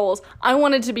different roles, I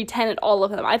wanted to be 10 at all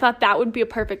of them. I thought that would be a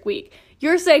perfect week.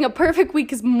 You're saying a perfect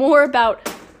week is more about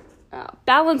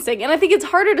balancing. And I think it's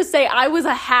harder to say I was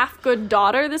a half good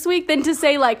daughter this week than to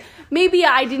say, like, maybe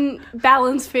I didn't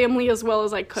balance family as well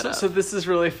as I could have. So this is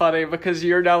really funny, because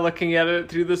you're now looking at it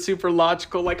through the super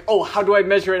logical, like, oh, how do I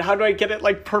measure it? How do I get it,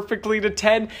 like, perfectly to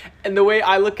 10? And the way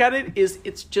I look at it is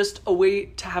it's just a way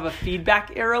to have a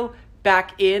feedback arrow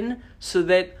back in so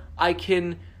that I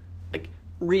can, like,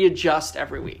 readjust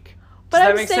every week. Does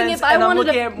that make sense? If I'm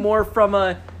looking at it more from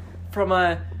a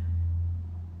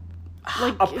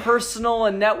like a personal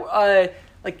and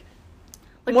like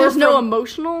there's no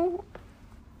emotional.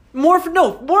 More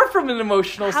from an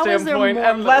emotional standpoint,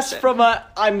 and less from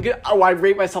I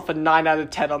rate myself a 9 out of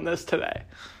 10 on this today.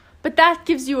 But that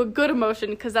gives you a good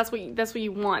emotion, because that's what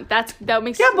you want. That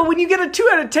makes but when you get a 2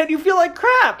 out of 10, you feel like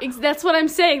crap. That's what I'm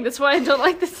saying. That's why I don't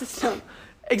like the system.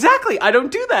 Exactly. I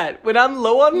don't do that. When I'm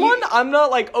low on one, I'm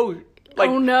not like, oh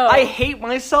no. I hate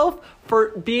myself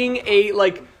for being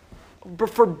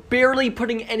for barely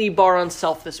putting any bar on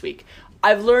self this week.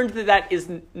 I've learned that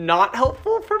is not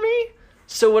helpful for me.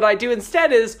 So what I do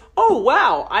instead is, oh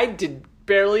wow, I did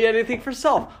barely anything for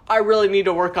self. I really need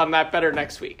to work on that better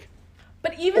next week.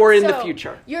 But even or in the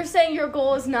future. You're saying your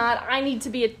goal is not, I need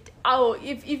to be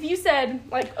if you said,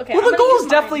 like, okay. Well, the goal is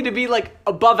definitely to be, like,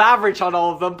 above average on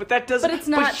all of them, but that doesn't. But it's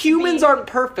not. But humans aren't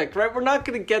perfect, right? We're not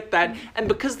going to get that. And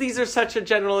because these are such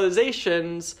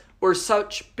generalizations or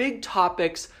such big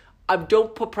topics, I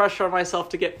don't put pressure on myself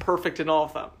to get perfect in all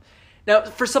of them. Now,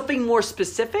 for something more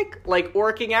specific, like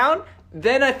working out,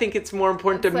 then I think it's more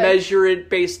important to measure it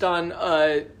based on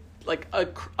a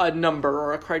number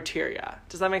or a criteria.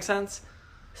 Does that make sense?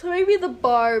 So maybe the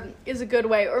bar is a good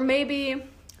way, or maybe.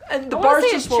 And the bar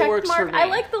is just what works for me. I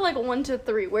like the 1 to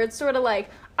 3, where it's sort of like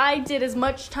I did as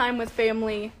much time with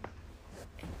family.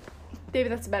 Maybe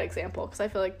that's a bad example, because I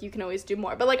feel like you can always do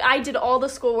more. But, like, I did all the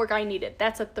schoolwork I needed.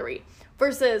 That's a 3.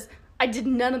 Versus I did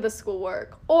none of the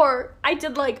schoolwork, or I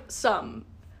did, like, some.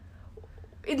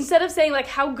 Instead of saying, like,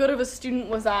 how good of a student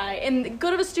was I, and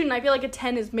good of a student, I feel like a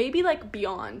 10 is maybe, like,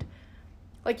 beyond.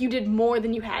 Like, you did more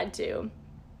than you had to.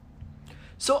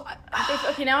 So,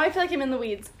 okay, now I feel like I'm in the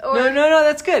weeds. Or, no,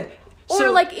 that's good. Or,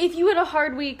 like, if you had a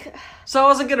hard week. So I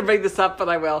wasn't going to bring this up, but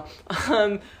I will.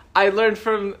 I learned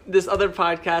from this other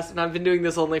podcast, and I've been doing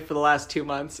this only for the last 2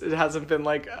 months. It hasn't been,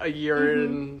 like, a year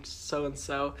and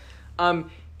so.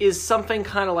 Is something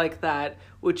kind of like that,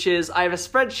 which is I have a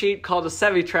spreadsheet called a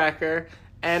Sevi Tracker,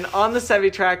 and on the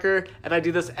Sevi Tracker, and I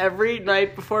do this every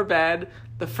night before bed,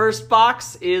 the first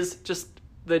box is just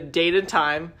the date and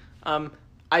time.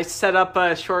 I set up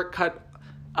a shortcut,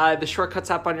 the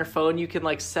Shortcuts app on your phone. You can,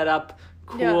 like, set up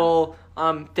cool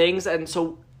things, and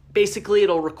so basically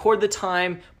it'll record the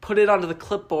time, put it onto the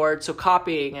clipboard, so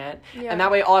copying it, and that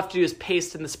way all I have to do is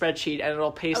paste in the spreadsheet, and it'll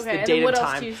paste the date and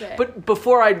time. Else do you say? But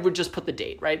before I would just put the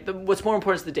date, right? What's more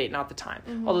important is the date, not the time.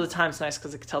 Mm-hmm. Although the time's nice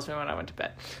because it tells me when I went to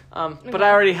bed. But I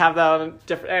already have that on a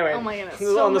different. Anyway, oh my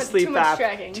goodness, on the sleep too much app.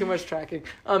 Tracking. Too much tracking.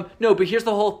 No, but here's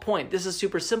the whole point. This is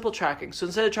super simple tracking. So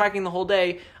instead of tracking the whole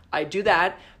day, I do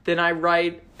that. Then I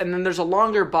write, and then there's a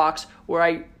longer box where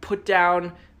I put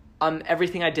down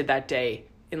everything I did that day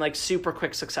in like super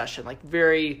quick succession, like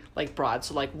very like broad.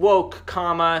 So like woke,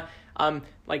 comma,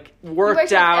 like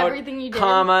worked out, everything you did.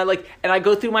 Comma, like, and I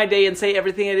go through my day and say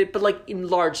everything I did, but like in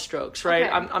large strokes, right?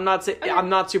 Okay. I'm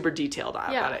not super detailed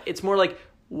about it. It's more like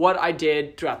what I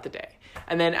did throughout the day.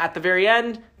 And then at the very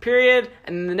end, period,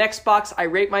 and in the next box, I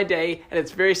rate my day, and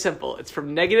it's very simple. It's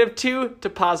from -2 to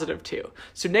 +2.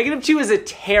 So -2 is a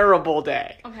terrible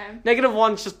day. Okay.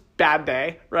 -1 is just bad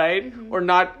day, right? Mm-hmm. Or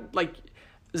not, like,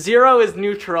 0 is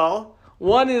neutral,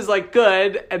 1 is, like,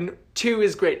 good, and 2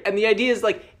 is great. And the idea is,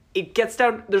 like, it gets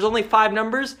down, there's only 5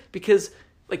 numbers because,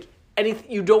 like,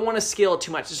 anything, you don't want to scale it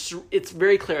too much. It's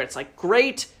very clear. It's, like,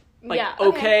 great, like,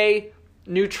 okay,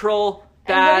 neutral,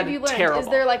 bad, and what have you learned? Terrible. Is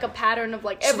there like a pattern of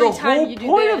like every time you do this? The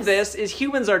whole point of this is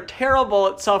humans are terrible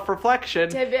at self-reflection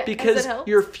because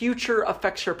your future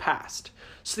affects your past.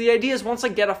 So the idea is once I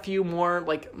get a few more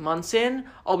like months in,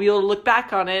 I'll be able to look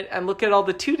back on it and look at all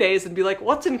the 2 days and be like,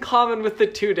 what's in common with the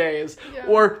 2 days? Yeah.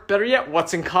 Or better yet,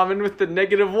 what's in common with the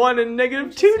 -1 and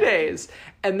 -2 days?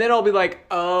 And then I'll be like,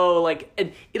 oh, like,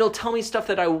 and it'll tell me stuff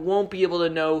that I won't be able to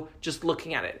know just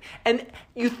looking at it. And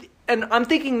and I'm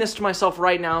thinking this to myself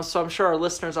right now, so I'm sure our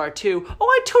listeners are too. Oh,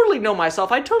 I totally know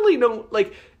myself. I totally know,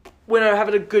 like, when I'm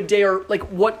having a good day or, like,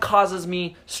 what causes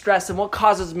me stress and what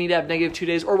causes me to have -2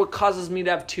 days or what causes me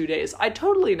to have 2 days. I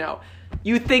totally know.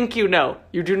 You think you know.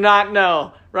 You do not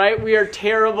know, right? We are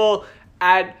terrible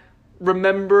at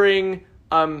remembering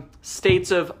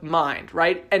states of mind,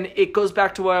 right? And it goes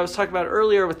back to what I was talking about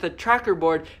earlier with the tracker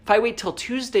board. If I wait till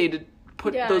Tuesday to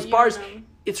put those bars...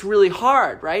 It's really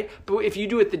hard, right? But if you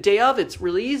do it the day of, it's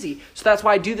really easy. So that's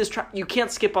why I do this. You can't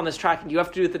skip on this tracking. You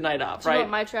have to do it the night of, right? Do you know what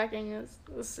my tracking is?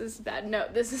 This is bad. No,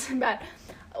 this isn't bad.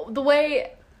 The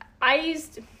way I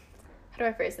used... How do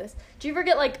I phrase this? Do you ever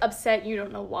get, like, upset you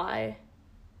don't know why?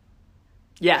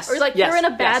 Yes. Or, like, you're in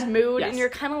a bad mood and you're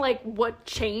kind of like, what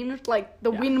changed? Like, the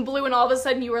wind blew and all of a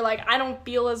sudden you were like, I don't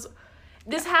feel as...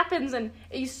 This happens, and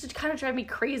it used to kind of drive me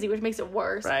crazy, which makes it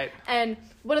worse. Right. And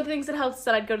one of the things that helps is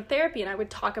that I'd go to therapy, and I would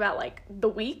talk about, like, the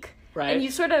week. Right. And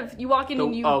you walk in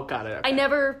and you... Oh, got it.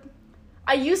 Okay.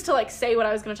 I used to, like, say what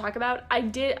I was going to talk about.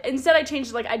 Instead I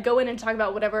changed, like, I'd go in and talk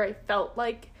about whatever I felt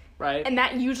like. Right. And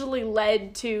that usually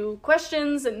led to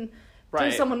questions and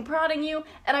to someone prodding you.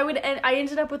 And I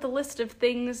ended up with a list of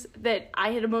things that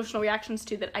I had emotional reactions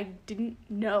to that I didn't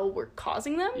know were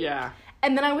causing them. Yeah.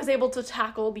 And then I was able to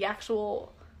tackle the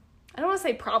actual, I don't want to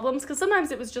say problems, because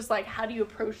sometimes it was just like, how do you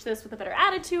approach this with a better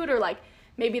attitude? Or like,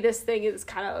 maybe this thing is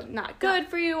kind of not good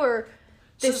for you, or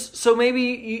this. So maybe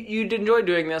you'd enjoy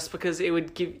doing this because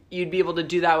you'd be able to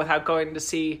do that without going to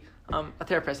see a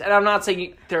therapist. And I'm not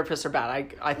saying therapists are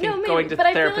bad. I think going to therapists is good. But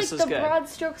I feel like the broad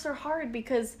strokes are hard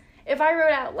because if I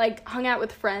wrote out, like, hung out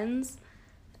with friends...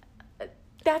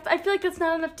 I feel like that's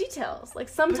not enough details. Like,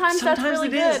 sometimes that's really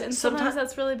good, and sometimes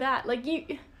that's really bad. Like,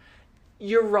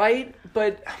 You're right,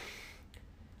 but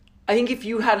I think if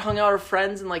you had hung out with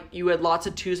friends and, like, you had lots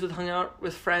of 2s with hung out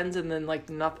with friends and then, like,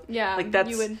 nothing... Yeah, like,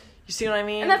 that's... You see what I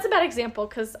mean? And that's a bad example,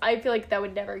 because I feel like that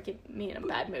would never get me in a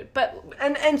bad mood, but...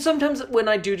 And sometimes when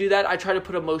I do that, I try to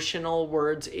put emotional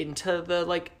words into the,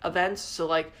 like, events. So,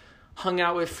 like, hung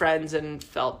out with friends and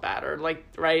felt bad, or, like,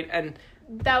 right? And...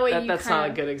 That way that's not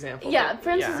a good example. Yeah,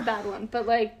 friends is a bad one, but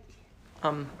like,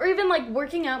 or even like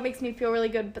working out makes me feel really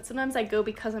good, but sometimes I go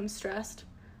because I'm stressed,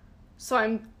 so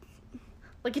I'm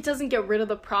like, it doesn't get rid of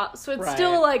the so it's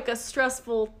still like a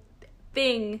stressful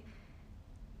thing,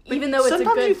 but even though it's a good thing.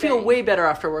 Sometimes you feel way better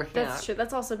after working out. That's true.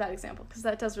 That's also a bad example because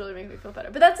that does really make me feel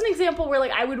better. But that's an example where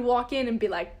like I would walk in and be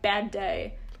like, bad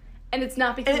day, and it's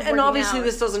not because of working obviously out.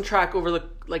 This doesn't track over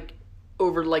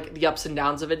the ups and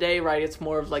downs of a day, right? It's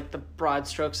more of like the broad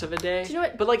strokes of a day. Do you know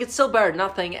what? But like, it's still better than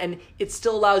nothing, and it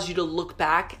still allows you to look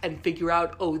back and figure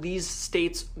out, oh, these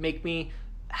states make me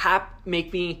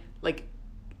like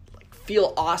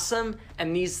feel awesome,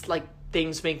 and these like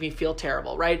things make me feel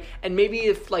terrible, right? And maybe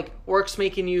if like work's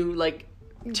making you like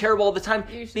terrible all the time,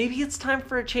 maybe it's time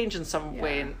for a change in some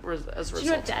way. And as a result, do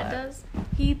you know what Dad does?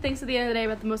 He thinks at the end of the day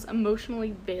about the most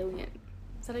emotionally valiant.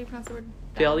 Is that how you pronounce the word?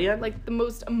 Valiant? Like the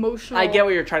most emotional. I get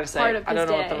what you're trying to say. I don't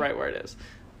know what the right word is.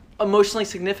 Emotionally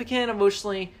significant,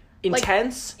 emotionally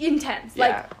intense. Like, intense. Yeah.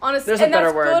 Like honestly, there's a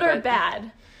better word, good or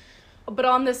bad, but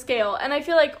on this scale. And I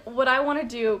feel like what I want to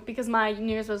do, because my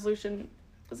New Year's resolution,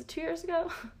 was it 2 years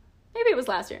ago? Maybe it was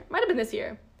last year. Might have been this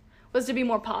year. Was to be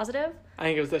more positive. I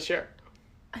think it was this year.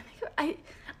 I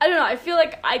don't know.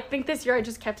 I think this year I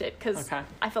just kept it because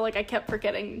I felt like I kept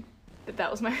forgetting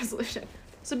that was my resolution.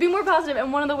 So be more positive,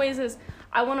 and one of the ways is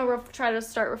I want to try to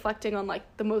start reflecting on, like,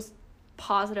 the most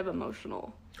positive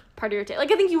emotional part of your day.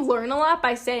 Like, I think you learn a lot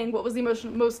by saying what was the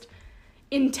most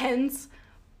intense,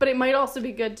 but it might also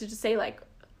be good to just say, like,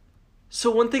 So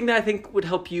one thing that I think would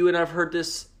help you, and I've heard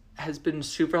this has been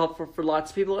super helpful for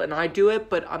lots of people, and I do it,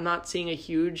 but I'm not seeing a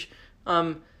huge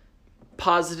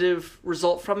positive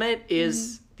result from it,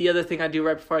 is the other thing I do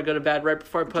right before I go to bed, right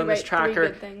before I put on this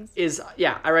tracker, is,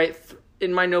 I write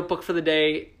in my notebook for the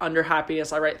day, under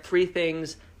happiness, I write 3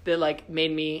 things that, like,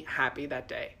 made me happy that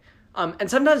day.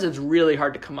 And sometimes it's really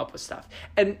hard to come up with stuff.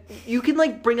 And you can,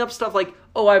 like, bring up stuff like,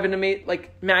 oh, I have an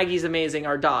Maggie's amazing,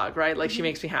 our dog, right? Like, she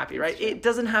makes me happy, right? It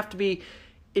doesn't have to be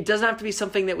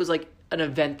something that was, like, an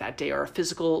event that day or a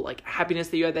physical, like, happiness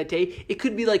that you had that day. It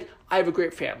could be, like, I have a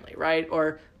great family, right?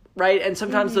 Right? And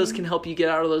sometimes those can help you get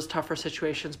out of those tougher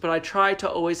situations. But I try to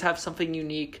always have something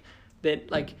unique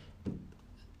that, like,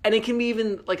 and it can be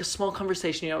even, like, a small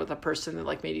conversation you had with a person that,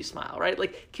 like, made you smile, right?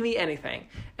 Like, it can be anything.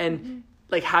 And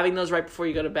like, having those right before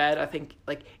you go to bed, I think,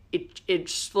 like, it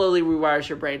slowly rewires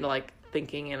your brain to, like,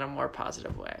 thinking in a more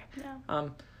positive way. Yeah.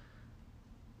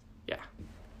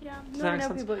 Yeah. Does that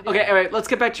make sense? Okay, all right, let's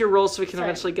get back to your roles so we can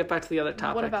eventually get back to the other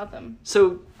topic. What about them?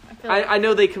 So, I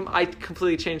know I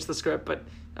completely changed the script, but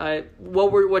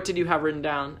what did you have written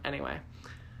down anyway?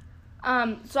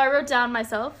 So I wrote down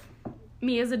myself,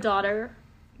 me as a daughter,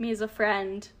 me as a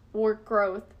friend, work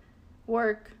growth,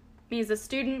 me as a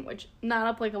student, which not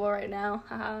applicable right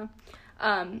now,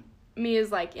 me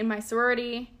as, like, in my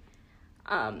sorority,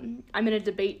 I'm in a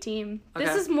debate team. Okay.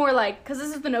 This is more like, because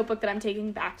this is the notebook that I'm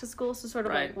taking back to school, so sort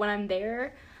of like when I'm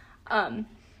there. And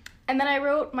then I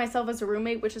wrote myself as a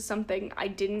roommate, which is something I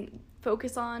didn't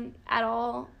focus on at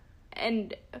all.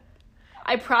 And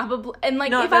I probably, and,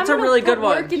 like, if I'm going to put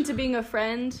work into being a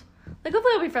friend, like,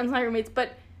 hopefully I'll be friends with my roommates,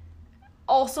 but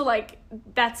also, like,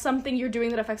 that's something you're doing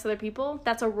that affects other people.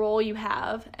 That's a role you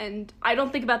have, and I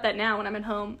don't think about that now when I'm at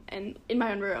home and in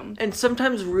my own room. And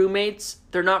sometimes roommates,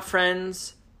 they're not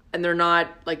friends, and they're not,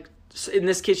 like, in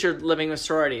this case, you're living with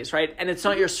sororities, right? And it's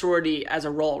not your sorority as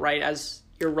a role, right? As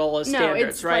your role as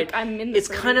standards, it's right? Like I'm in the it's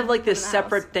kind of like this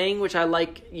separate thing, which I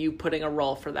like you putting a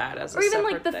role for that as a separate thing. Or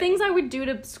even, like, the things I would do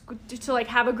to, like,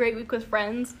 have a great week with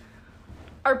friends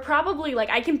are probably, like,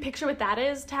 I can picture what that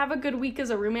is. To have a good week as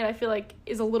a roommate, I feel like,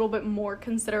 is a little bit more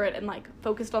considerate and, like,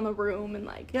 focused on the room and,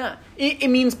 like... Yeah. It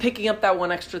means picking up that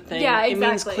one extra thing. Yeah, exactly. It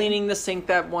means cleaning the sink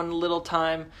that one little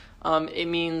time. It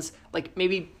means, like,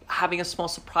 maybe having a small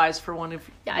surprise for one of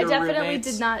your roommates. I definitely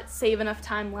did not save enough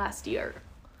time last year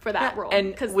for that role.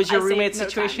 And was your roommate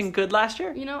situation good last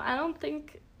year? You know, I don't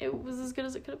think it was as good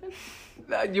as it could have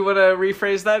been. You want to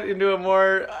rephrase that into a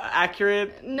more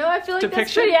accurate No, I feel like depiction?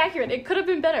 That's pretty accurate. It could have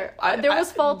been better. There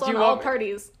was fault on all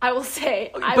parties, I will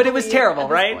say. But it was terrible,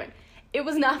 right? Point. It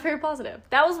was not very positive.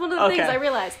 That was one of the things I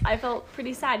realized. I felt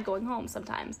pretty sad going home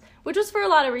sometimes, which was for a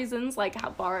lot of reasons, like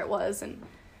how far it was and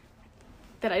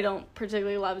that I don't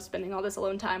particularly love spending all this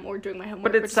alone time or doing my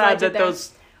homework. But it's sad that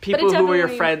those people who were your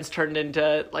friends turned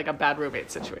into, like, a bad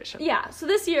roommate situation. Yeah, so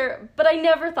this year, but I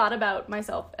never thought about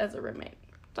myself as a roommate.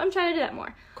 So I'm trying to do that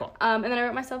more. Cool. And then I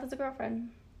wrote myself as a girlfriend.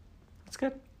 That's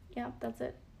good. Yeah, that's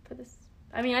it for this.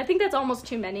 I mean, I think that's almost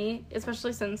too many,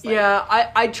 especially since, like... Yeah,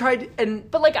 I tried,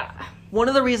 but, like... one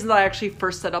of the reasons I actually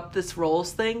first set up this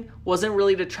roles thing wasn't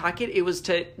really to track it. It was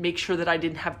to make sure that I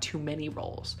didn't have too many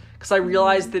roles. Because I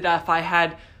realized that if I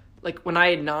had... Like, when I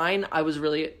had 9, I was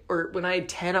really... Or when I had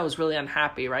 10, I was really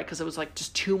unhappy, right? Because it was, like,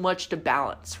 just too much to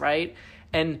balance, right?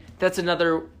 And that's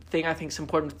another thing I think is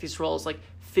important with these roles. Like,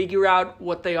 figure out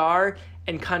what they are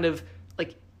and kind of,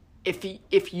 like,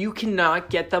 if you cannot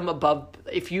get them above...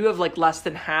 If you have, like, less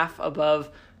than half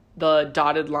above the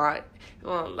dotted line...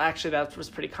 Well, actually, that was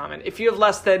pretty common. If you have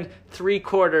less than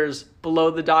 3/4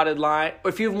 below the dotted line... Or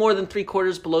if you have more than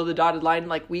 3/4 below the dotted line,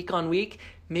 like, week on week...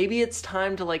 Maybe it's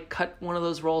time to, like, cut one of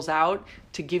those roles out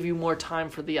to give you more time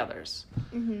for the others.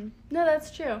 Mm-hmm. No,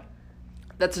 that's true.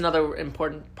 That's another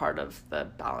important part of the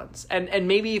balance. And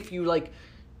maybe if you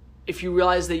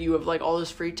realize that you have, like, all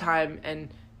this free time and,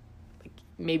 like,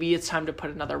 maybe it's time to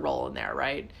put another role in there,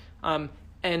 right?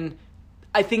 And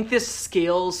I think this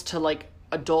scales to, like,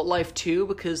 adult life too,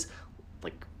 because,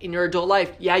 like, in your adult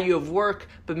life, yeah, you have work,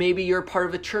 but maybe you're part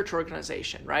of a church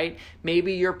organization, right?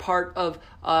 Maybe you're part of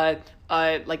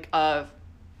like a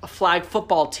flag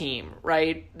football team,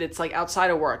 right? That's, like, outside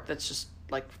of work. That's just,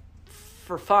 like,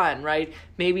 for fun, right?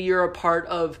 Maybe you're a part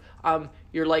of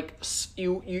you're, like,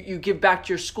 you give back to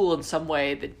your school in some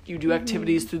way, that you do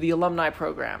activities through the alumni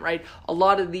program, right? A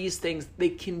lot of these things, they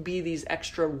can be these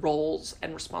extra roles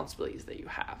and responsibilities that you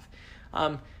have.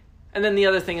 And then the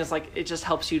other thing is, like, it just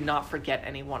helps you not forget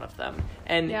any one of them.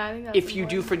 And I think that's if you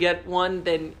do forget one,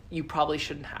 then you probably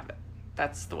shouldn't have it.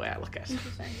 That's the way I look at it.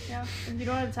 Interesting, yeah. If you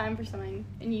don't have time for something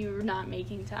and you're not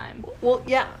making time. Well,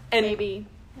 yeah. And maybe.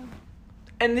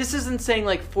 And this isn't saying,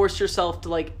 like, force yourself to,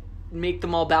 like, make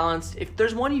them all balanced. If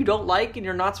there's one you don't like and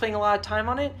you're not spending a lot of time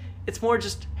on it, it's more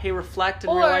just, hey, reflect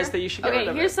and realize that you should get rid of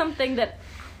it. Okay, here's something that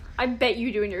I bet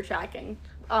you do in your tracking,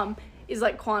 is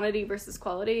like quantity versus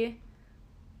quality.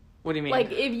 What do you mean?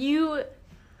 Like if you,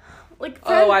 like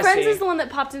Friends is the one that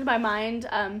popped into my mind.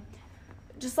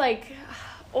 Just like,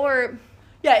 or...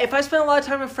 Yeah, if I spent a lot of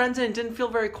time with Friends and it didn't feel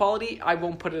very quality, I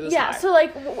won't put it as high. Yeah, so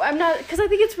like, I'm not, because I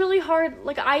think it's really hard,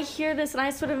 like I hear this and I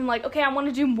sort of am like, okay, I want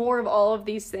to do more of all of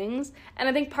these things, and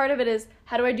I think part of it is,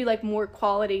 how do I do like more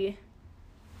quality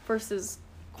versus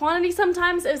quantity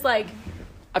sometimes is like...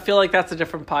 I feel like that's a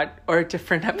different pod, or a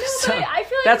different episode. No, I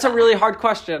feel like that's a really hard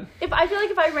question. I feel like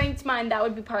if I ranked mine, that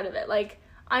would be part of it. Like,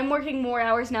 I'm working more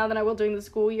hours now than I will during the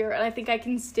school year, and I think I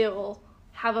can still...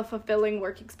 have a fulfilling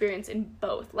work experience in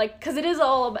both, like, because it is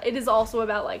also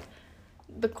about like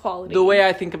the quality. The way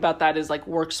I think about that is like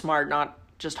work smart, not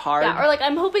just hard. Yeah, or like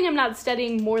I'm hoping I'm not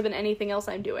studying more than anything else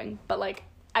I'm doing, but like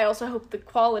I also hope the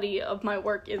quality of my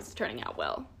work is turning out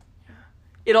well.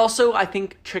 It also, I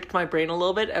think, tricked my brain a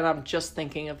little bit, and I'm just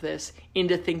thinking of this,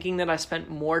 into thinking that I spent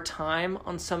more time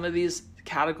on some of these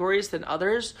categories than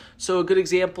others. So a good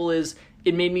example is,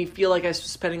 it made me feel like I was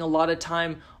spending a lot of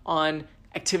time on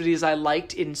activities I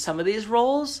liked in some of these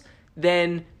roles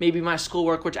than maybe my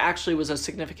schoolwork, which actually was a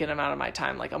significant amount of my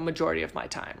time, like a majority of my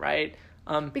time, right?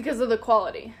 Because of the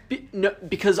quality.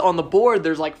 Because on the board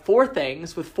there's like 4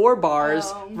 things with 4 bars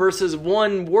versus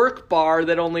one work bar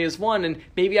that only is 1, and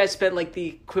maybe I spent like the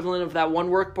equivalent of that one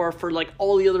work bar for like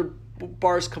all the other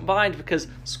bars combined because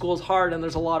school's hard and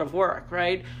there's a lot of work,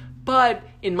 right? But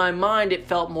in my mind it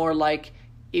felt more like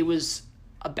it was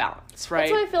a balance, right?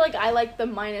 That's why I feel like I like the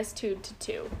 -2 to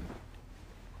 2.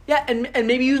 Yeah, and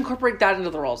maybe you incorporate that into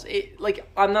the roles. Like,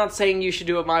 I'm not saying you should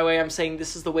do it my way. I'm saying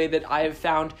this is the way that I have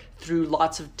found through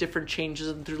lots of different changes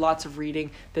and through lots of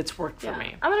reading that's worked for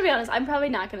me. I'm going to be honest. I'm probably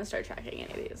not going to start tracking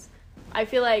any of these. I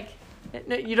feel like...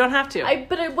 No, you don't have to.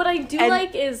 But what I do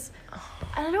like is...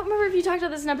 And I don't remember if you talked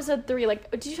about this in episode 3. Like,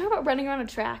 did you talk about running around a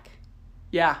track?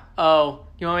 Yeah. Oh.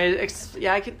 You want me to...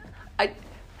 Yeah, I can...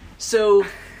 So...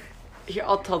 Here,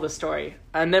 I'll tell the story,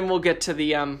 and then we'll get to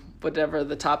the whatever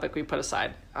the topic we put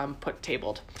aside,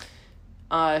 tabled.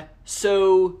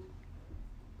 So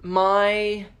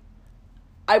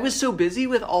I was so busy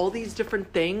with all these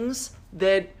different things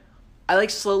that I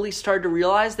like slowly started to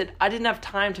realize that I didn't have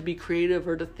time to be creative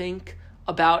or to think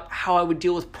about how I would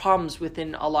deal with problems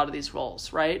within a lot of these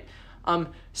roles, right?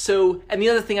 So, and the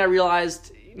other thing I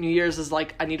realized New Year's is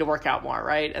like, I need to work out more,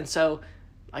 right? And so,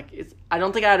 like, I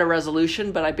don't think I had a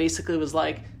resolution, but I basically was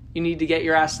like, you need to get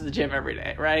your ass to the gym every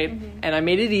day, right? Mm-hmm. And I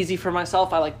made it easy for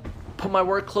myself. I like put my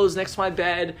work clothes next to my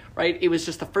bed, right? It was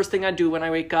just the first thing I do when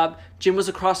I wake up. Gym was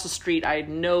across the street. I had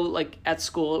no, like, at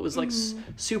school, it was like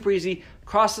super easy.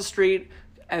 Across the street,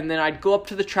 and then I'd go up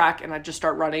to the track and I'd just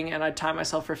start running, and I'd time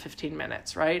myself for 15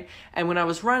 minutes, right? And when I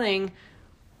was running,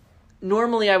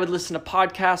 normally I would listen to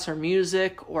podcasts or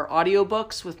music or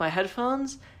audiobooks with my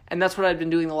headphones, and that's what I'd been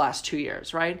doing the last 2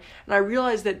 years, right? And I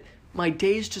realized that my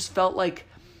days just felt like,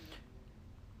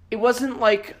 it wasn't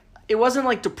like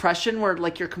depression where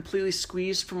like you're completely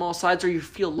squeezed from all sides or you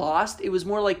feel lost. It was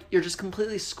more like you're just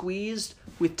completely squeezed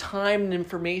with time and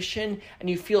information, and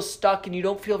you feel stuck and you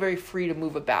don't feel very free to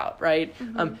move about, right?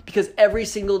 Mm-hmm. Because every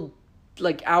single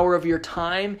like hour of your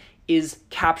time is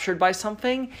captured by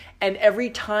something, and every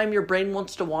time your brain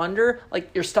wants to wander, like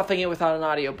you're stuffing it without an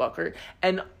audiobook.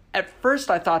 And at first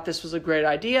I thought this was a great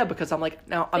idea because I'm like,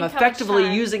 now I'm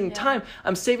effectively using time.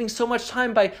 I'm saving so much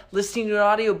time by listening to an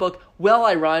audiobook while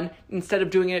I run instead of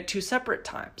doing it at 2 separate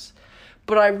times.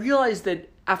 But I realized that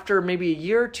after maybe a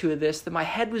year or 2 of this, that my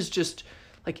head was just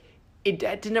like, it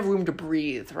didn't have room to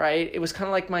breathe, right? It was kind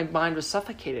of like my mind was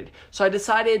suffocated. So I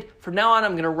decided from now on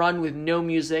I'm going to run with no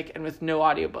music and with no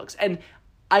audiobooks. And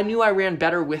I knew I ran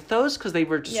better with those because they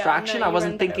were distraction. I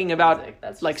wasn't thinking about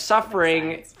like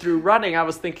suffering through running. I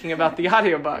was thinking about the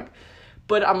audiobook.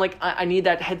 But I'm like, I need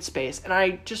that headspace. And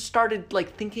I just started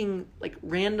like thinking like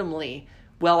randomly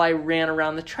while I ran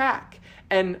around the track.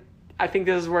 And I think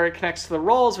this is where it connects to the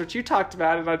roles, which you talked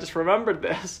about, and I just remembered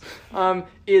this,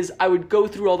 is I would go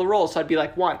through all the roles. So I'd be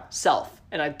like, 1, self.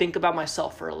 And I'd think about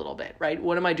myself for a little bit, right?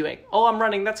 What am I doing? Oh, I'm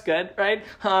running. That's good, right?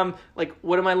 Like,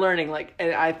 what am I learning? Like,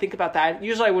 and I think about that.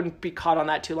 Usually I wouldn't be caught on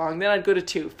that too long. Then I'd go to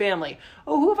 2, family.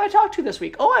 Oh, who have I talked to this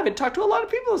week? Oh, I haven't talked to a lot of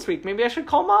people this week. Maybe I should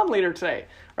call mom later today,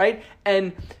 right?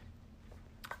 And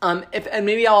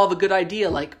maybe I'll have a good idea.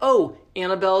 Like, oh,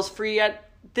 Annabelle's free at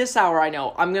this hour. I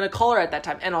know I'm gonna call her at that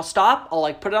time, and I'll stop. I'll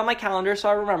like put it on my calendar so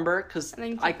I remember,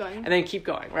 and then keep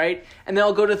going, right? And then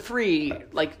I'll go to 3,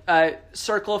 like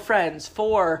circle of friends,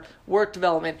 4, work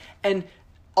development, and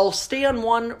I'll stay on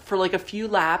one for like a few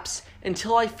laps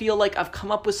until I feel like I've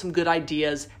come up with some good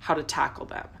ideas how to tackle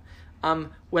them.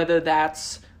 Whether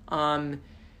that's whatever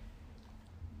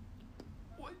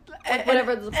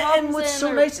the problem's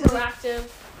proactive.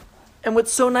 And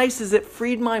what's so nice is it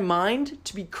freed my mind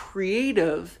to be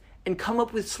creative and come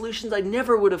up with solutions I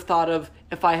never would have thought of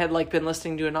if I had like been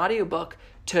listening to an audiobook,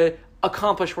 to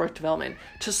accomplish work development,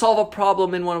 to solve a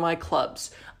problem in one of my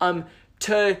clubs, I'm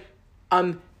passing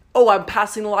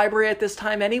the library at this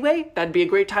time anyway. That'd be a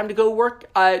great time to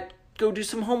go do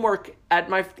some homework at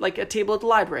my, like, a table at the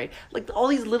library. Like, all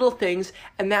these little things.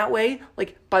 And that way,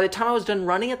 like, by the time I was done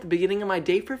running at the beginning of my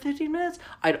day for 15 minutes,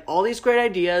 I had all these great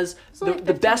ideas. So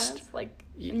the best. Minutes, like,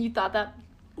 and you thought that.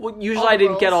 Well, usually I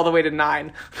didn't get all the way to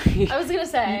 9. I was gonna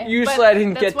say. Usually I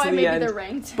didn't get to the end. That's why maybe they're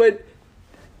ranked.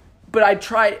 But I'd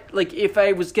try, like, if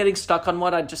I was getting stuck on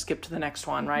one, I'd just skip to the next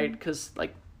one, right? Because,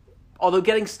 like, although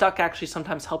getting stuck actually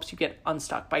sometimes helps you get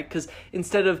unstuck, right? Because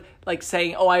instead of, like,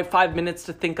 saying, I have 5 minutes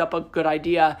to think up a good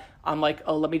idea, I'm like,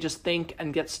 let me just think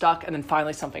and get stuck, and then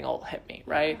finally something will hit me,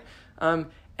 right?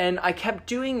 And I kept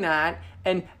doing that,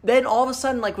 and then all of a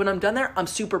sudden, like, when I'm done there, I'm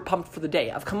super pumped for the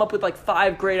day. I've come up with, like,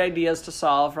 5 great ideas to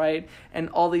solve, right? And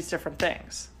all these different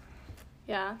things.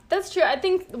 Yeah, that's true. I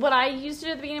think what I used to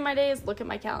do at the beginning of my day is look at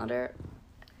my calendar.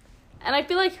 And I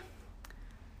feel like,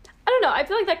 I don't know, I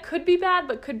feel like that could be bad,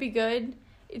 but could be good.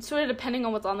 It's sort of depending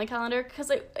on what's on the calendar.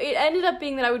 Because it ended up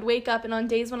being that I would wake up, and on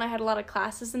days when I had a lot of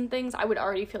classes and things, I would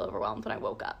already feel overwhelmed when I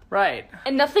woke up. Right.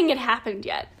 And nothing had happened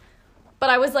yet.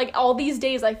 But I was like, all these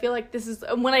days, I feel like this is,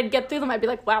 when I'd get through them, I'd be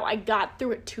like, wow, I got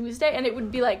through it Tuesday. And it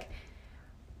would be like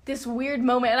this weird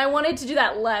moment. And I wanted to do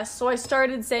that less. So I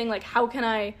started saying, like, how can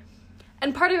I...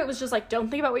 And part of it was just, like,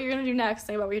 don't think about what you're going to do next.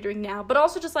 Think about what you're doing now. But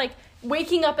also just, like,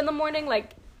 waking up in the morning,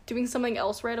 like, doing something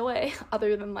else right away.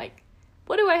 Other than, like,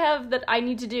 what do I have that I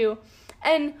need to do?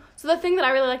 And so the thing that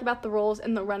I really like about the roles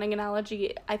and the running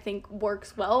analogy, I think,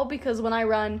 works well. Because when I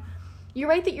run, you're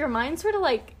right that your mind sort of,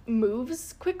 like,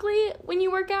 moves quickly when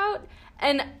you work out.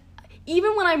 And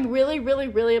even when I'm really, really,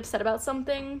 really upset about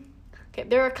something... Okay,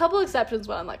 there are a couple exceptions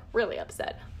when I'm, like, really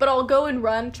upset. But I'll go and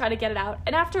run, try to get it out.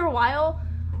 And after a while...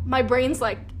 my brain's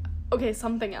like, okay,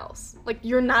 something else. Like,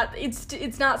 you're not,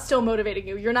 it's not still motivating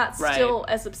you. You're not still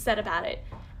as upset about it.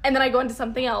 And then I go into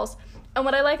something else. And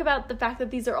what I like about the fact that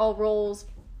these are all roles,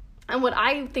 and what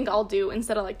I think I'll do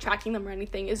instead of, like, tracking them or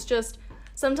anything, is just,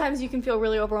 sometimes you can feel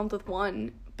really overwhelmed with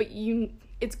one, but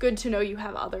it's good to know you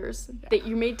have others that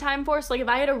you made time for. So, like, if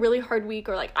I had a really hard week,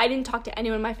 or, like, I didn't talk to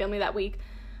anyone in my family that week,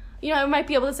 you know, I might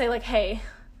be able to say, like, hey...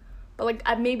 But, like,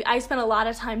 I spent a lot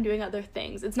of time doing other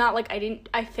things. It's not like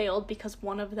I failed because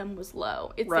one of them was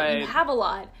low. It's that you have a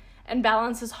lot, and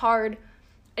balance is hard,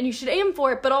 and you should aim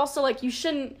for it, but also, like, you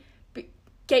shouldn't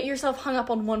get yourself hung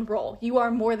up on one role. You are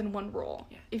more than one role.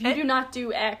 Yeah. If you do not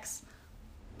do X.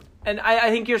 And I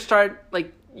think you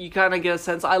kind of get a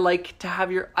sense, I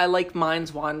like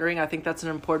minds wandering. I think that's an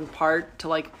important part to,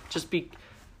 like, just be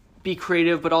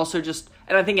creative, but also just...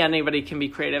 And I think anybody can be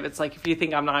creative. It's like, if you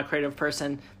think I'm not a creative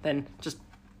person, then just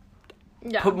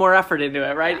put more effort into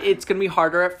it, right? Yeah. It's going to be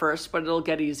harder at first, but it'll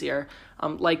get easier,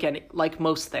 like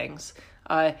most things.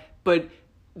 But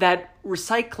that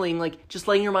recycling, like, just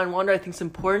letting your mind wander, I think is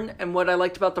important. And what I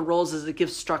liked about the roles is it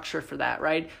gives structure for that,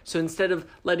 right? So instead of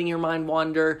letting your mind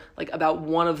wander, like, about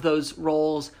one of those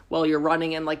roles while you're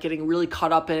running and, like, getting really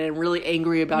caught up in it and really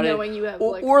angry about knowing you have,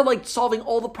 or like solving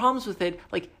all the problems with it,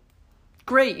 like,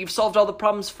 great, you've solved all the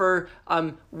problems for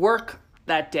work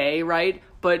that day, right?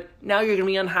 But now you're going to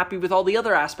be unhappy with all the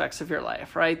other aspects of your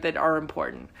life, right, that are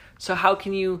important. So how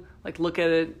can you, like, look at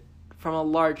it from a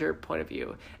larger point of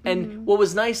view? And what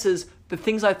was nice is the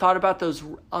things I thought about those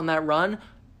on that run,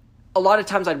 a lot of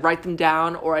times I'd write them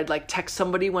down, or I'd, like, text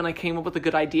somebody when I came up with a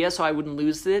good idea so I wouldn't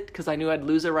lose it, because I knew I'd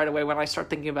lose it right away when I start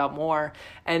thinking about more.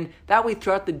 And that way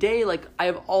throughout the day, like, I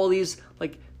have all these,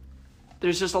 like,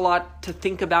 there's just a lot to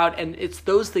think about, and it's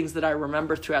those things that I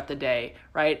remember throughout the day,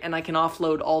 right? And I can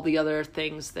offload all the other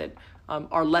things that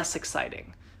are less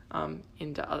exciting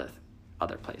into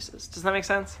other places. Does that make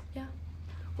sense? Yeah.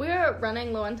 We're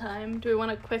running low on time. Do we want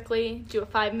to quickly do a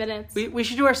 5 minutes? We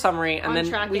should do our summary, and then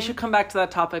tracking. We should come back to that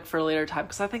topic for a later time,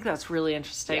 because I think that's really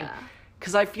interesting.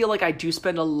 Because I feel like I do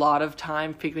spend a lot of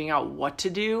time figuring out what to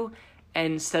do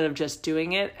instead of just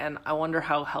doing it, and I wonder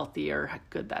how healthy or how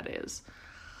good that is.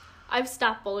 I've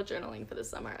stopped bullet journaling for the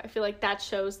summer. I feel like that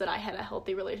shows that I had a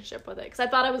healthy relationship with it. Because I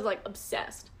thought I was, like,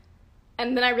 obsessed.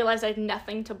 And then I realized I had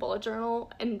nothing to bullet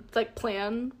journal and, like,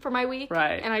 plan for my week.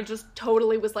 Right. And I just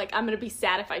totally was like, I'm going to be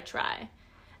sad if I try.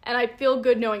 And I feel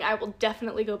good knowing I will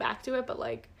definitely go back to it. But,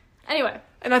 like, Anyway.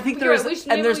 And I think there's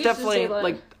definitely,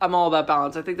 like, I'm all about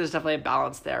balance. I think there's definitely a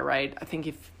balance there, right? I think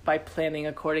if by planning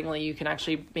accordingly, you can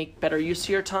actually make better use of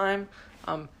your time.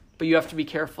 But you have to be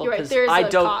careful because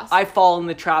I fall in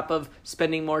the trap of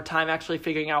spending more time actually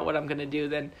figuring out what I'm going to do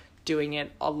than doing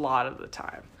it a lot of the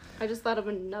time. I just thought of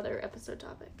another episide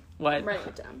topic. What? I'm writing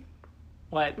it down.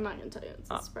 What? I'm not going to tell you. It's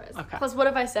a surprise. Okay. Plus, what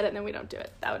if I said it and then we don't do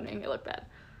it? That would make me look bad.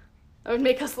 That would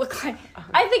make us look like...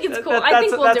 I think it's cool. I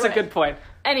think we'll do it. That's a good point.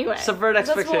 Anyway. Subvert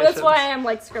expectations. That's why I am,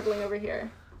 like, scribbling over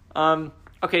here.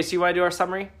 Okay, so you want to do our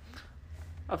summary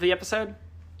of the episode?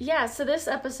 Yeah, so this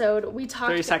episode, we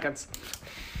talked... 30 seconds.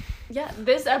 Yeah,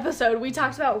 this episode, we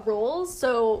talked about roles.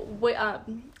 So,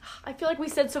 I feel like we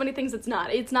said so many things it's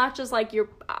not. It's not just, like, your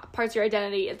parts of your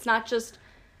identity. It's not just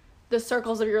the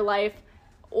circles of your life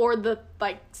or the,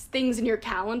 like, things in your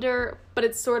calendar, but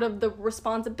it's sort of the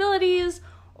responsibilities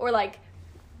or, like,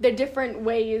 the different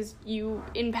ways you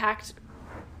impact,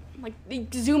 like,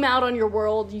 zoom out on your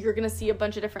world, you're going to see a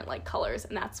bunch of different, like, colors,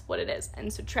 and that's what it is.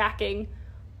 And so tracking,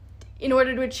 in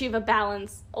order to achieve a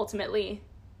balance, ultimately...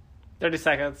 30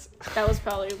 seconds. That was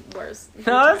probably worse.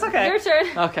 No, that's okay. Your turn.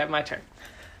 Okay, my turn.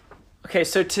 Okay,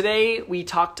 so today we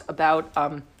talked about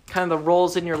kind of the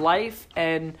roles in your life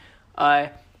and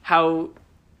how,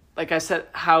 like I said,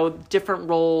 how different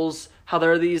roles... how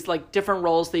there are these, like, different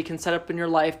roles that you can set up in your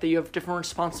life that you have different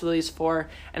responsibilities for,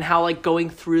 and how, like, going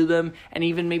through them and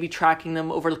even maybe tracking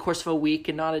them over the course of a week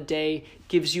and not a day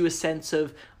gives you a sense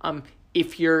of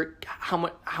if you're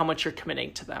how much you're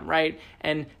committing to them, right?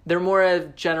 And they're more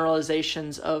of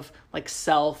generalizations of, like,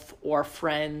 self or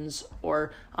friends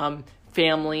or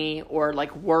family or,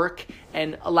 like, work,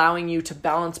 and allowing you to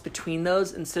balance between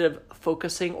those instead of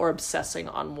focusing or obsessing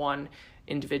on one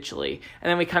individually. And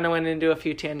then we kind of went into a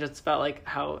few tangents about, like,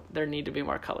 how there need to be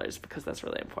more colors because that's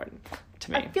really important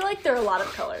to me. I feel like there are a lot of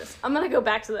colors. I'm gonna go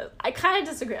back to this. I kind of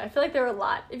disagree. I feel like there are a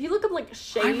lot. If you look up, like,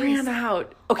 shades I ran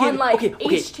out on, like,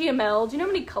 HTML, do you know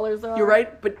how many colors there are? You're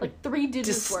right, but like 3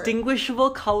 digits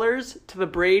distinguishable colors to the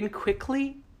brain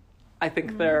quickly, I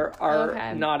think there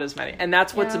are not as many. And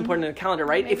that's what's important in a calendar,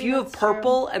 right? If you have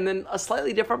purple and then a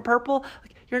slightly different purple,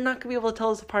 like, you're not going to be able to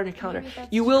tell us apart in your calendar.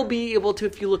 You will be able to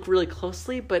if you look really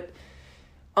closely, but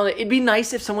it'd be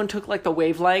nice if someone took, like, the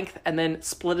wavelength and then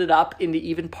split it up into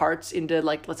even parts, into,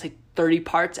 like, let's say 30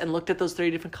 parts, and looked at those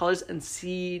 30 different colors and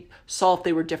saw if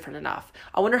they were different enough.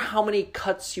 I wonder how many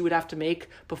cuts you would have to make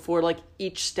before, like,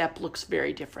 each step looks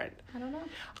very different. I don't know.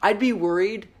 I'd be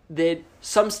worried that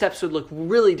some steps would look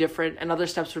really different and other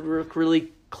steps would look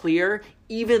really clear,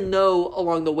 even though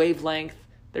along the wavelength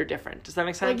they're different. Does that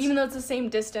make sense? Like, even though it's the same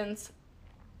distance.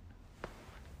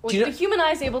 The human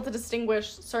eye is able to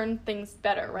distinguish certain things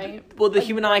better, right? Well, the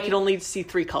human eye can only see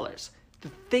 3 colors. The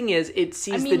thing is, it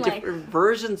sees different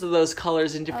versions of those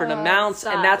colors in different amounts,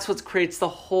 and that's what creates the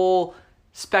whole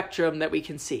spectrum that we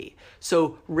can see.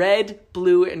 So red,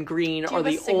 blue, and green are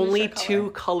the only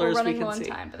 2 colors we can see. We're running low on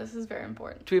time, but this is very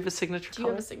important. Do we have a signature color? Do you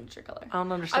have a signature color? I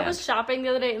don't understand. I was shopping the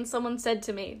other day and someone said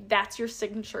to me, "That's your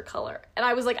signature color." And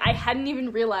I was like, I hadn't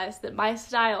even realized that my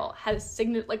style had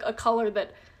a color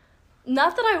that,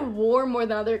 not that I wore more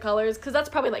than other colors, because that's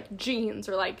probably, like, jeans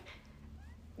or, like,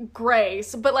 gray,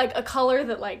 but, like, a color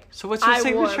that, like, so what's your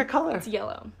signature color? It's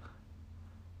yellow.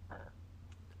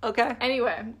 Okay.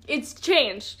 Anyway, it's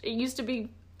changed. It used to be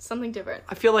something different.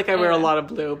 I feel like I wear a lot of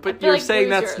blue, but you're saying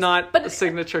that's not a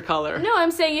signature color. No, I'm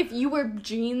saying if you wear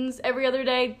jeans every other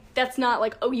day, that's not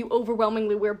like, oh, you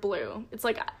overwhelmingly wear blue. It's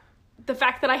like the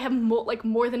fact that I have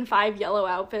more than 5 yellow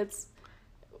outfits.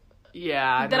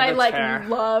 Yeah, that I like fair.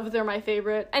 Love. They're my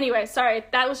favorite. Anyway, sorry,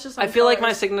 that was just. I feel like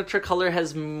my signature color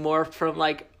has morphed from,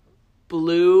 like,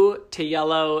 blue to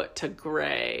yellow to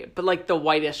gray, but, like, the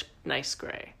whitish nice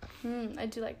gray. I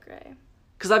do like gray.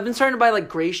 Because I've been starting to buy, like,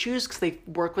 gray shoes because they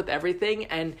work with everything,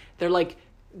 and they're, like,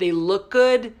 they look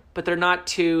good, but they're not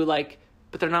too, like,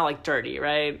 dirty,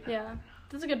 right? Yeah,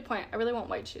 that's a good point. I really want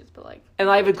white shoes, but, like. And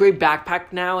I have a gray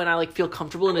backpack now, and I, like, feel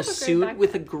comfortable in a suit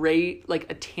with a gray,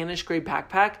 like, a tannish gray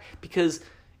backpack because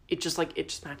it just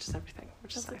matches everything,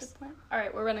 which is nice. That's a good point. All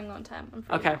right, we're running low on time.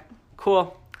 Okay,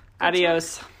 cool.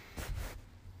 Adios.